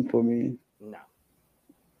remaining for me. No.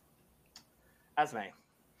 Esme.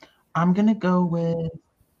 I'm gonna go with.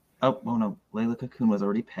 Oh no, Layla Cocoon was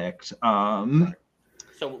already picked.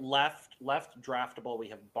 So left draftable, we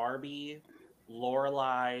have Barbie,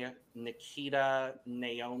 Lorelai, Nikita,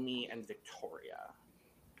 Naomi, and Victoria.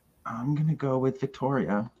 I'm gonna go with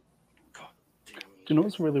Victoria. God damn Do you know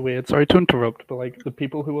what's really weird? Sorry to interrupt, but like the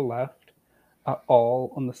people who are left are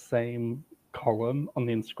all on the same column on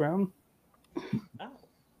the Instagram Oh,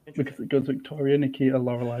 because it goes Victoria, Nikita,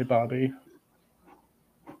 Lorelai, Barbie.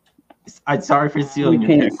 I'm sorry for We stealing your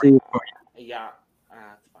can't pick. see. Yeah,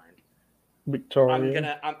 that's fine.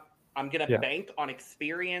 Victoria. I'm gonna Yeah. bank on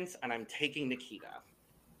experience, and I'm taking Nikita.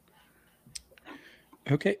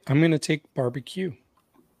 Okay, I'm gonna take barbecue.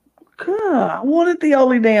 God, I wanted the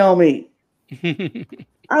only Naomi.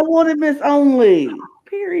 I wanted Miss Only.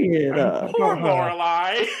 Period. Poor her.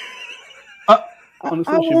 Lorelai.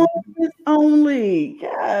 Honestly, I she wanted Miss Only.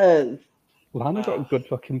 Yes. Lana got a good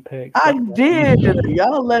fucking pick. I did.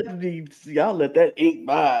 Y'all let that ink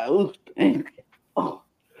by. Ooh, dang. Oh,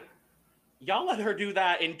 Y'all let her do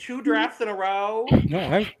that in 2 drafts in a row.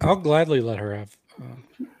 No, I'll gladly let her have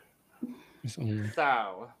Miss Only.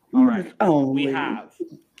 So, all right, Miss Only.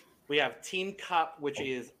 we have Team Cup, which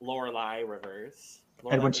is Lorelai Rivers.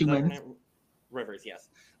 And when she wins? Rivers, yes.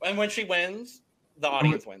 And when she wins, the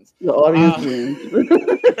audience wins. The audience wins.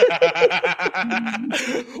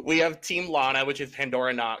 We have Team Lana, which is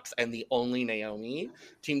Pandora Knox and the only Naomi.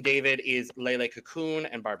 Team David is Lele Cocoon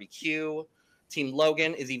and Barbecue. Team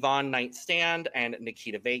Logan is Yvonne Nightstand and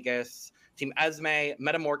Nikita Vegas. Team Esme,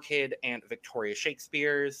 Metamorkid and Victoria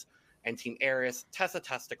Shakespeare's. And Team Eris, Tessa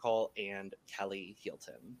Testicle and Kelly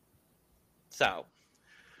Hilton. So,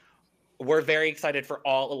 we're very excited for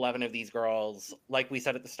all 11 of these girls. Like we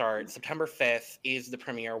said at the start, September 5th is the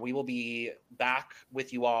premiere. We will be back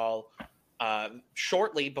with you all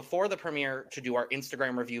shortly before the premiere to do our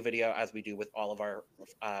Instagram review video, as we do with all of our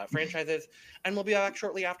franchises. And we'll be back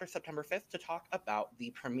shortly after September 5th to talk about the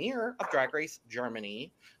premiere of Drag Race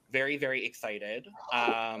Germany. Very, very excited.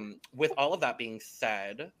 With all of that being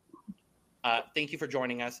said, thank you for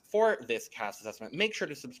joining us for this cast assessment. Make sure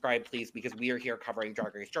to subscribe, please, because we are here covering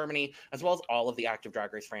Drag Race Germany, as well as all of the active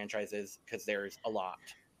Drag Race franchises, because there's a lot.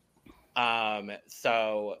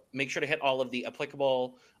 So make sure to hit all of the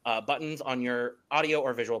applicable buttons on your audio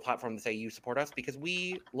or visual platform to say you support us, because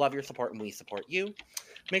we love your support and we support you.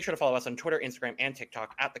 Make sure to follow us on Twitter, Instagram, and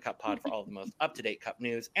TikTok at The Cup Pod for all of the most up-to-date Cup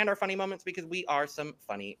news and our funny moments, because we are some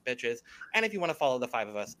funny bitches. And if you want to follow the 5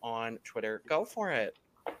 of us on Twitter, go for it.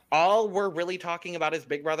 All we're really talking about is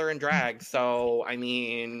Big Brother and drag. So, I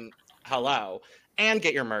mean, hello. And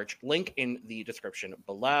get your merch. Link in the description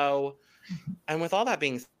below. And with all that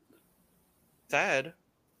being said,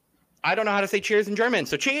 I don't know how to say cheers in German.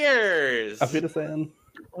 So cheers! Auf Wiedersehen.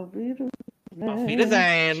 Auf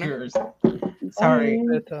Wiedersehen. Cheers. Sorry.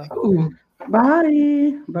 Bitte. Ooh.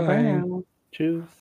 Bye. Bye. Bye. Now. Tschüss.